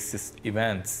racist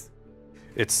events.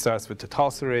 It starts with the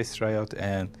Tulsa race riot,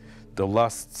 and the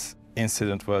last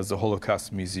incident was the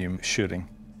Holocaust Museum shooting.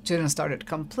 Students started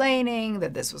complaining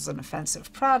that this was an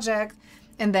offensive project,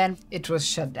 and then it was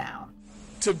shut down.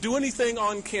 To do anything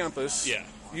on campus,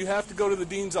 you have to go to the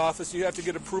dean's office, you have to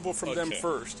get approval from them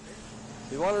first.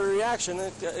 He wanted a reaction,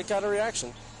 it got a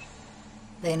reaction.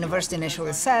 The university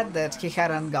initially said that he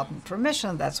hadn't gotten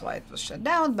permission, that's why it was shut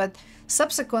down, but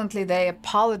subsequently they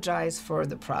apologized for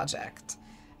the project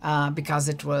because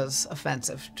it was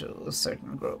offensive to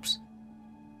certain groups.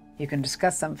 You can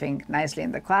discuss something nicely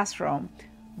in the classroom,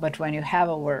 but when you have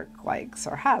a work like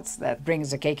Serhat's that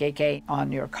brings the KKK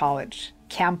on your college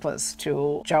campus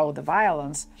to show the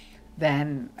violence,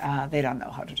 then they don't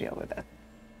know how to deal with it.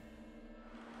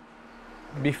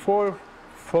 Before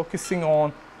focusing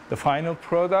on the final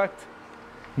product,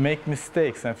 make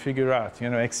mistakes and figure out,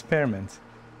 experiment.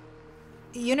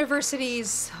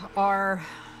 Universities are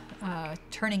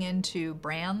turning into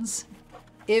brands.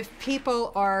 If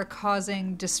people are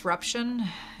causing disruption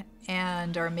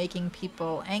and are making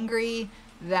people angry,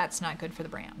 that's not good for the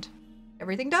brand.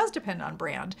 Everything does depend on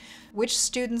brand. Which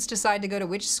students decide to go to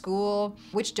which school,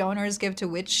 which donors give to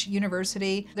which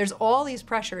university. There's all these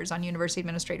pressures on university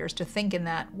administrators to think in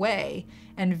that way,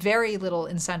 and very little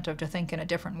incentive to think in a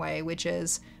different way, which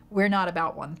is, we're not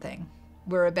about one thing.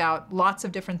 We're about lots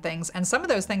of different things, and some of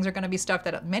those things are going to be stuff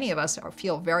that many of us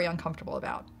feel very uncomfortable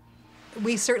about.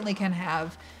 We certainly can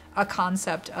have a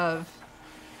concept of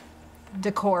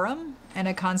decorum and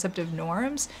a concept of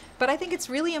norms, but I think it's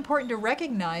really important to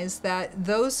recognize that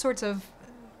those sorts of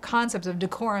concepts of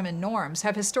decorum and norms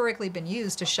have historically been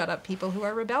used to shut up people who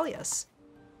are rebellious.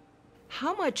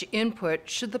 How much input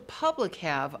should the public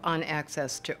have on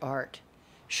access to art?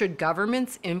 Should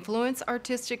governments influence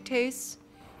artistic tastes?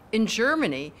 In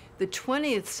Germany, the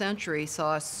 20th century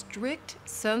saw strict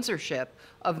censorship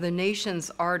of the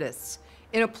nation's artists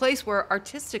in a place where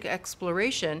artistic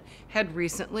exploration had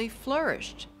recently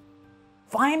flourished.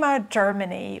 Weimar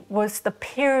Germany was the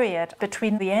period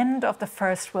between the end of the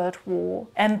First World War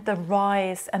and the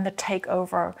rise and the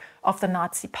takeover of the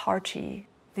Nazi Party.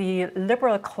 The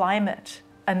liberal climate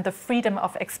and the freedom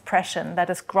of expression that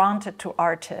is granted to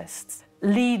artists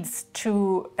leads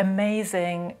to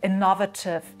amazing,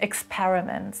 innovative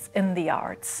experiments in the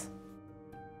arts.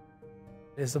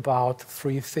 It is about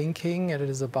free thinking, it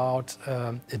is about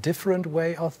a different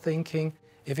way of thinking.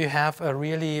 If you have a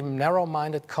really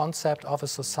narrow-minded concept of a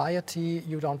society,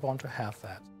 you don't want to have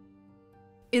that.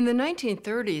 In the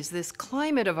 1930s, this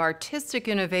climate of artistic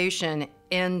innovation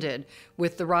ended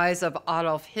with the rise of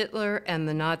Adolf Hitler and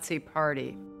the Nazi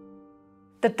Party.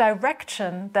 The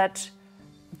direction that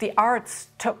the arts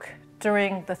took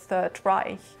during the Third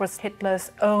Reich was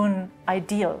Hitler's own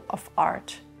ideal of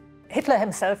art. Hitler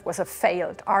himself was a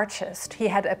failed artist. He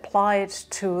had applied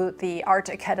to the art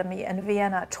academy in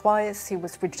Vienna twice. He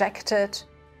was rejected.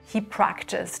 He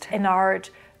practiced an art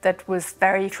that was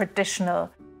very traditional.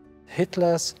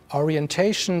 Hitler's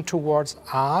orientation towards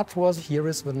art was, here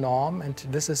is the norm and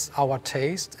this is our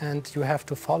taste and you have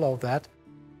to follow that.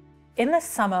 In the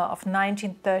summer of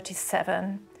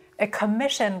 1937, a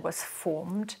commission was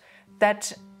formed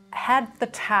that had the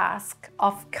task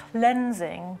of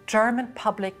cleansing German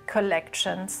public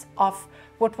collections of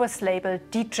what was labeled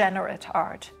degenerate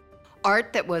art.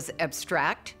 Art that was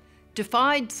abstract,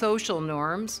 defied social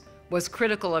norms, was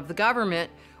critical of the government,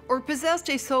 or possessed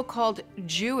a so-called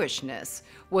Jewishness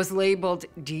was labeled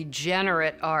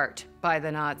degenerate art by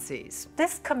the Nazis.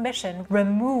 This commission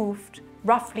removed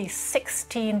roughly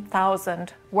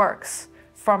 16,000 works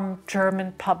from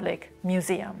German public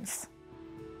museums.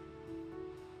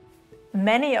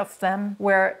 Many of them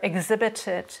were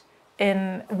exhibited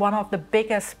in one of the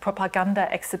biggest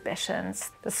propaganda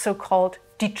exhibitions, the so-called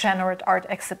degenerate art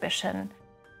exhibition.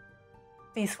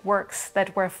 These works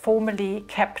that were formerly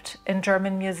kept in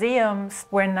German museums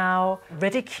were now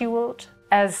ridiculed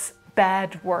as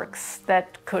bad works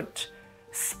that could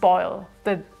spoil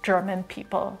the German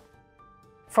people.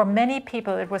 For many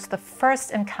people, it was the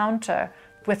first encounter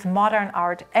with modern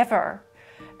art ever,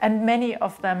 and many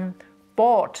of them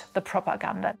bought the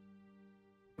propaganda.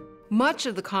 Much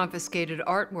of the confiscated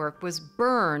artwork was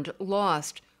burned,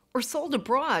 lost, or sold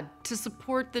abroad to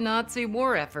support the Nazi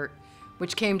war effort,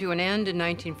 which came to an end in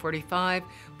 1945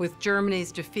 with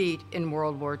Germany's defeat in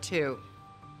World War II.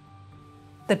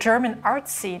 The German art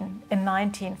scene in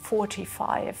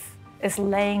 1945 is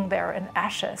laying there in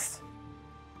ashes.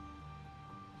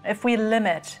 If we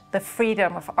limit the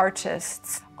freedom of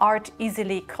artists, art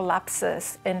easily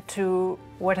collapses into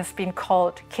what has been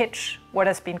called kitsch, what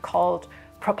has been called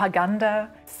propaganda.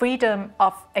 Freedom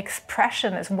of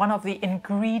expression is one of the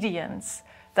ingredients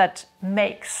that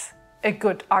makes a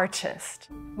good artist.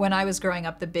 When I was growing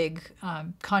up, the big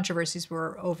controversies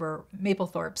were over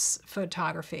Mapplethorpe's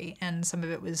photography, and some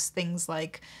of it was things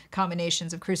like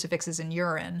combinations of crucifixes and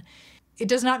urine. It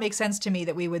does not make sense to me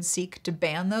that we would seek to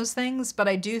ban those things, but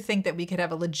I do think that we could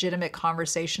have a legitimate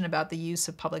conversation about the use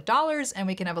of public dollars, and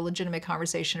we can have a legitimate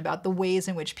conversation about the ways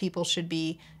in which people should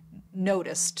be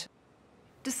noticed.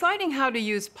 Deciding how to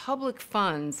use public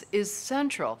funds is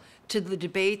central to the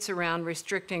debates around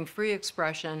restricting free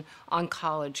expression on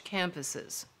college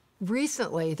campuses.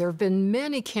 Recently, there have been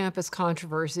many campus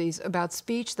controversies about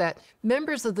speech that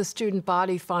members of the student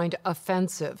body find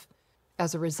offensive.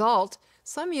 As a result,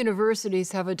 some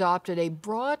universities have adopted a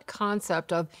broad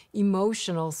concept of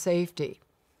emotional safety.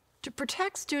 To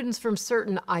protect students from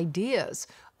certain ideas,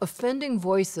 offending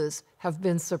voices have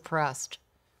been suppressed.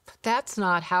 But that's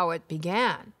not how it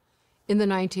began. In the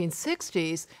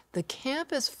 1960s, the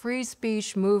campus free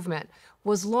speech movement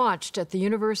was launched at the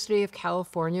University of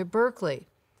California, Berkeley.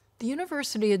 The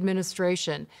university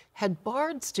administration had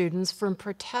barred students from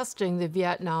protesting the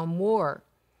Vietnam War.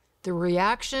 The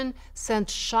reaction sent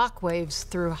shockwaves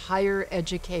through higher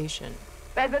education.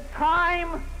 There's a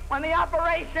time when the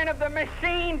operation of the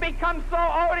machine becomes so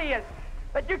odious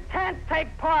that you can't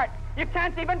take part. You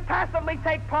can't even passively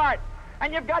take part.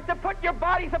 And you've got to put your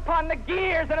bodies upon the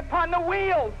gears and upon the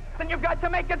wheels. And you've got to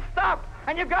make it stop.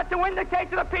 And you've got to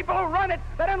indicate to the people who run it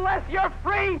that unless you're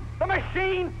free, the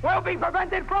machine will be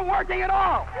prevented from working at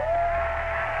all.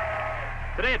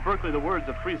 Today at Berkeley, the words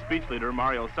of free speech leader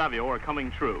Mario Savio are coming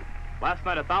true. Last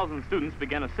night, 1,000 students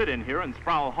began a sit-in here in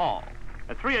Sproul Hall.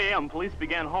 At 3 a.m., police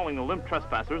began hauling the limp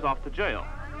trespassers off to jail.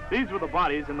 These were the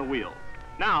bodies in the wheels.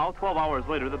 Now, 12 hours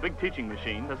later, the big teaching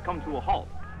machine has come to a halt.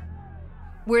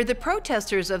 Where the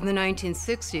protesters of the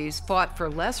 1960s fought for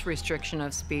less restriction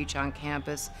of speech on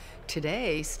campus,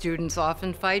 today students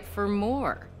often fight for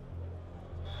more.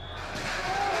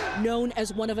 Known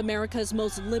as one of America's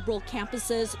most liberal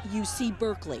campuses, UC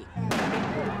Berkeley,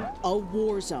 a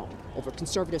war zone over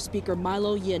conservative speaker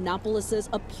Milo Yiannopoulos'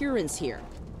 appearance here.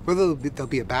 Well, there'll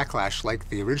be a backlash like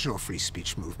the original free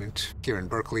speech movement here in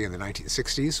Berkeley in the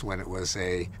 1960s when it was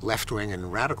a left-wing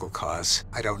and radical cause.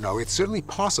 I don't know. It's certainly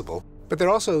possible. But there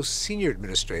are also senior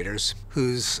administrators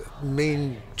whose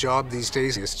main job these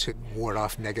days is to ward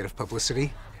off negative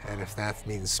publicity. And if that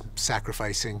means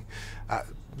sacrificing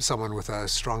someone with a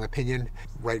strong opinion,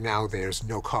 right now there's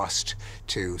no cost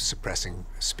to suppressing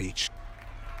speech.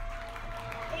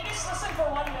 Can you just listen for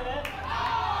 1 minute?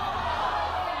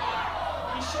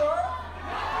 You sure?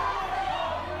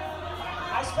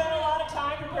 I spent a lot of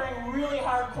time preparing really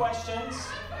hard questions.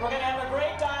 We're going to have a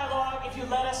great dialogue if you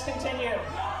let us continue.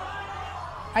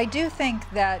 I do think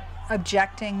that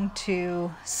Objecting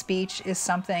to speech is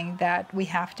something that we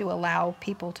have to allow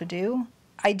people to do.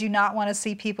 I do not want to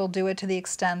see people do it to the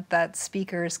extent that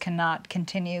speakers cannot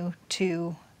continue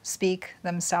to speak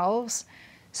themselves.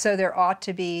 So there ought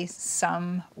to be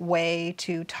some way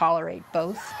to tolerate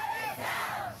both.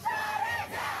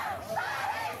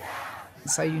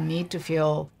 So you need to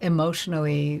feel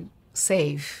emotionally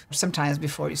safe sometimes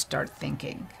before you start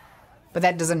thinking. But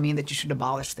that doesn't mean that you should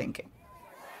abolish thinking.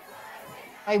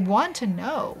 I want to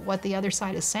know what the other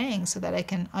side is saying so that I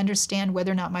can understand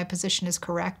whether or not my position is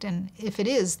correct, and if it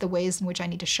is, the ways in which I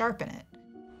need to sharpen it.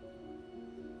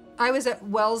 I was at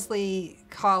Wellesley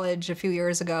College a few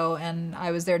years ago, and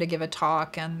I was there to give a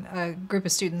talk, and a group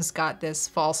of students got this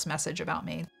false message about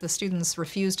me. The students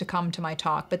refused to come to my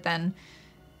talk, but then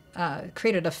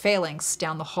created a phalanx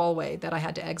down the hallway that I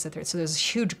had to exit through. So there's a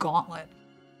huge gauntlet.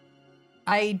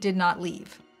 I did not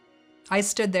leave. I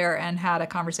stood there and had a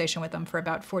conversation with them for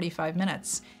about 45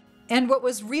 minutes. And what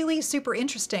was really super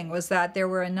interesting was that there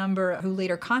were a number who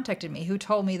later contacted me who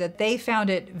told me that they found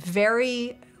it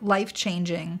very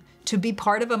life-changing to be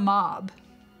part of a mob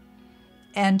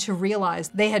and to realize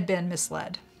they had been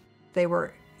misled. They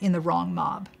were in the wrong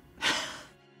mob.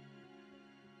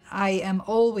 I am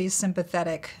always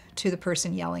sympathetic to the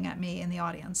person yelling at me in the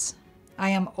audience. I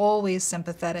am always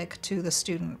sympathetic to the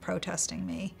student protesting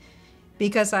me,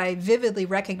 because I vividly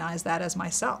recognize that as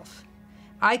myself.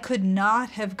 I could not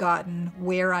have gotten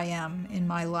where I am in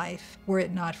my life were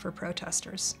it not for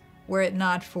protesters, were it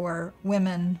not for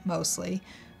women mostly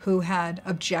who had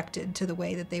objected to the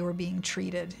way that they were being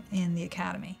treated in the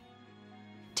academy.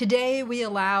 Today, we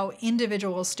allow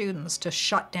individual students to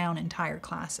shut down entire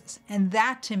classes, and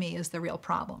that to me is the real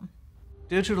problem.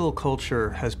 Digital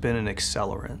culture has been an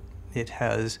accelerant. It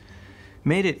has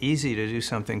made it easy to do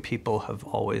something people have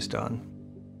always done.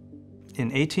 In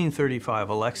 1835,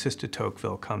 Alexis de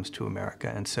Tocqueville comes to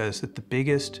America and says that the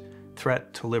biggest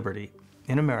threat to liberty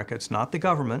in America, it's not the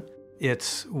government,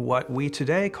 it's what we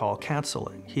today call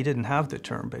canceling. He didn't have the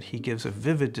term, but he gives a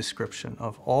vivid description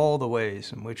of all the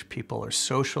ways in which people are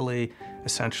socially,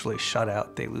 essentially shut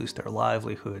out. They lose their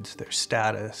livelihoods, their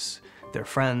status, their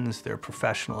friends, their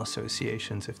professional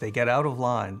associations, if they get out of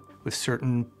line with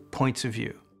certain points of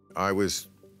view. I was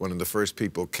one of the first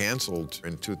people canceled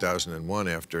in 2001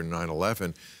 after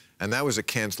 9/11, and that was a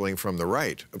canceling from the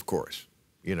right, of course.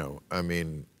 You know, I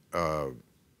mean,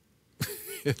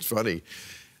 it's funny.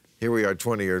 Here we are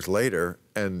 20 years later,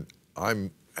 and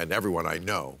everyone I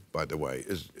know, by the way,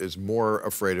 is more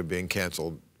afraid of being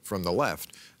canceled from the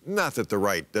left. Not that the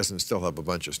right doesn't still have a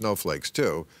bunch of snowflakes,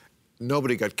 too.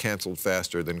 Nobody got canceled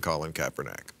faster than Colin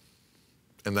Kaepernick,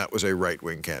 and that was a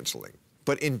right-wing canceling.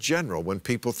 But in general, when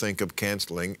people think of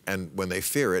canceling and when they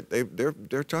fear it,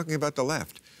 they're talking about the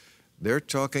left. They're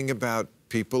talking about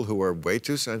people who are way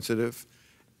too sensitive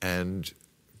and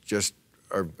just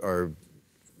are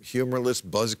humorless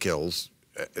buzzkills.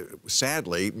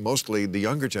 Sadly, mostly the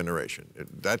younger generation.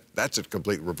 That's a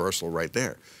complete reversal right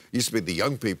there. Used to be the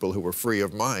young people who were free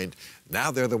of mind. Now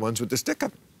they're the ones with the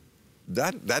stick-up.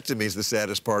 That to me is the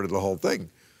saddest part of the whole thing.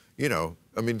 You know,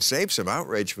 I mean, save some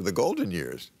outrage for the golden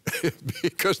years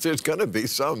because there's going to be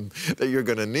some that you're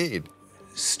going to need.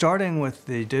 Starting with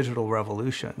the digital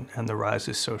revolution and the rise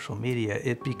of social media,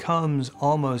 it becomes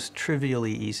almost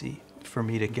trivially easy for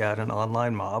me to get an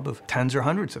online mob of tens or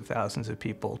hundreds of thousands of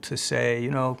people to say,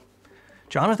 you know,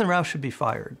 Jonathan Rauch should be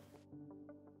fired.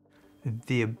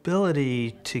 The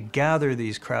ability to gather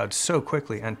these crowds so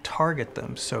quickly and target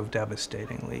them so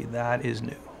devastatingly, that is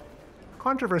new.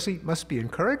 Controversy must be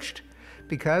encouraged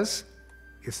because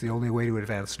it's the only way to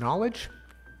advance knowledge,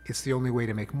 it's the only way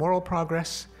to make moral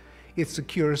progress, it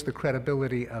secures the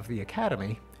credibility of the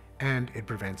academy, and it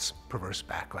prevents perverse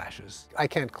backlashes. I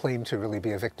can't claim to really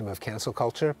be a victim of cancel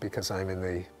culture because I'm in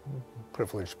the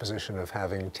privileged position of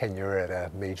having tenure at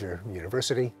a major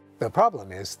university. The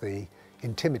problem is the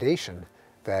intimidation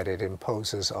that it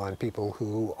imposes on people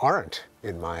who aren't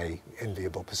in my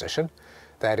enviable position.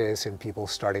 That is, in people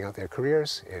starting out their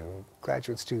careers, in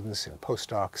graduate students, in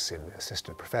postdocs, in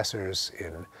assistant professors,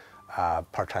 in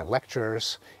part-time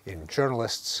lecturers, in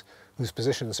journalists, whose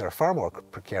positions are far more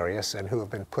precarious and who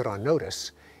have been put on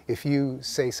notice. If you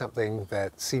say something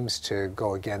that seems to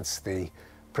go against the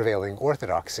prevailing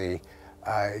orthodoxy,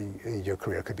 your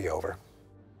career could be over.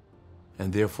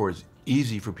 And therefore, it's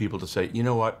easy for people to say, you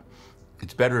know what,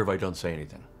 it's better if I don't say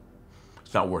anything.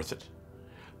 It's not worth it.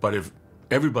 But if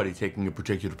everybody taking a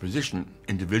particular position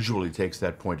individually takes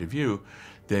that point of view,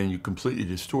 then you completely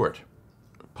distort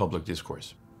public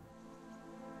discourse.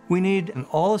 We need an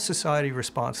all-of-society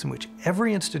response in which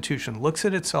every institution looks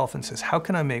at itself and says, how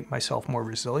can I make myself more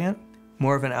resilient,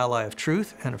 more of an ally of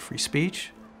truth and of free speech.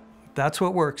 That's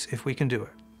what works if we can do it.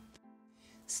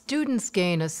 Students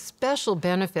gain a special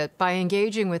benefit by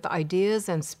engaging with ideas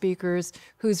and speakers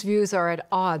whose views are at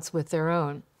odds with their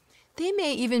own. They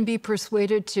may even be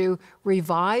persuaded to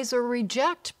revise or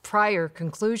reject prior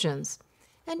conclusions.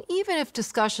 And even if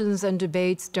discussions and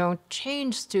debates don't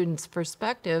change students'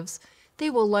 perspectives,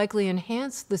 they will likely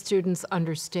enhance the students'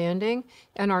 understanding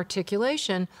and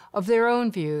articulation of their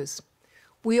own views.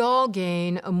 We all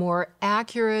gain a more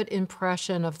accurate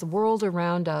impression of the world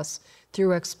around us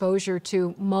through exposure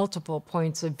to multiple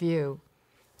points of view.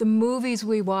 The movies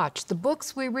we watch, the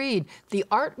books we read, the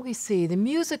art we see, the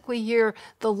music we hear,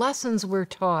 the lessons we're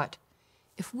taught.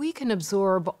 If we can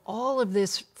absorb all of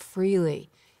this freely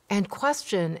and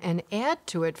question and add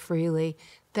to it freely,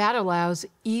 that allows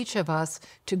each of us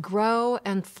to grow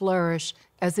and flourish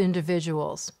as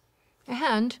individuals.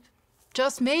 And,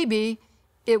 just maybe,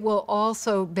 it will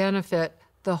also benefit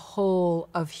the whole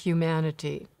of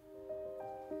humanity.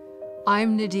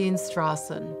 I'm Nadine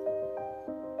Strawson.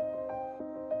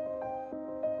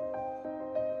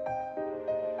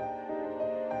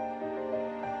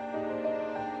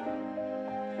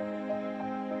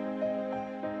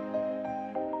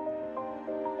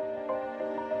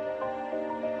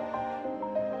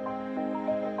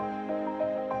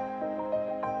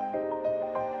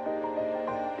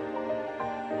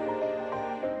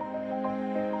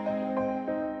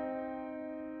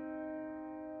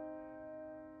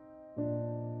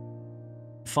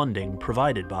 Funding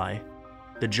provided by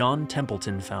the John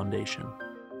Templeton Foundation,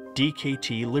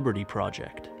 DKT Liberty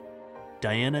Project,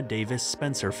 Diana Davis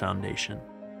Spencer Foundation,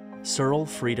 Searle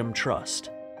Freedom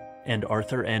Trust, and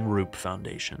Arthur N. Roop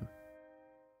Foundation.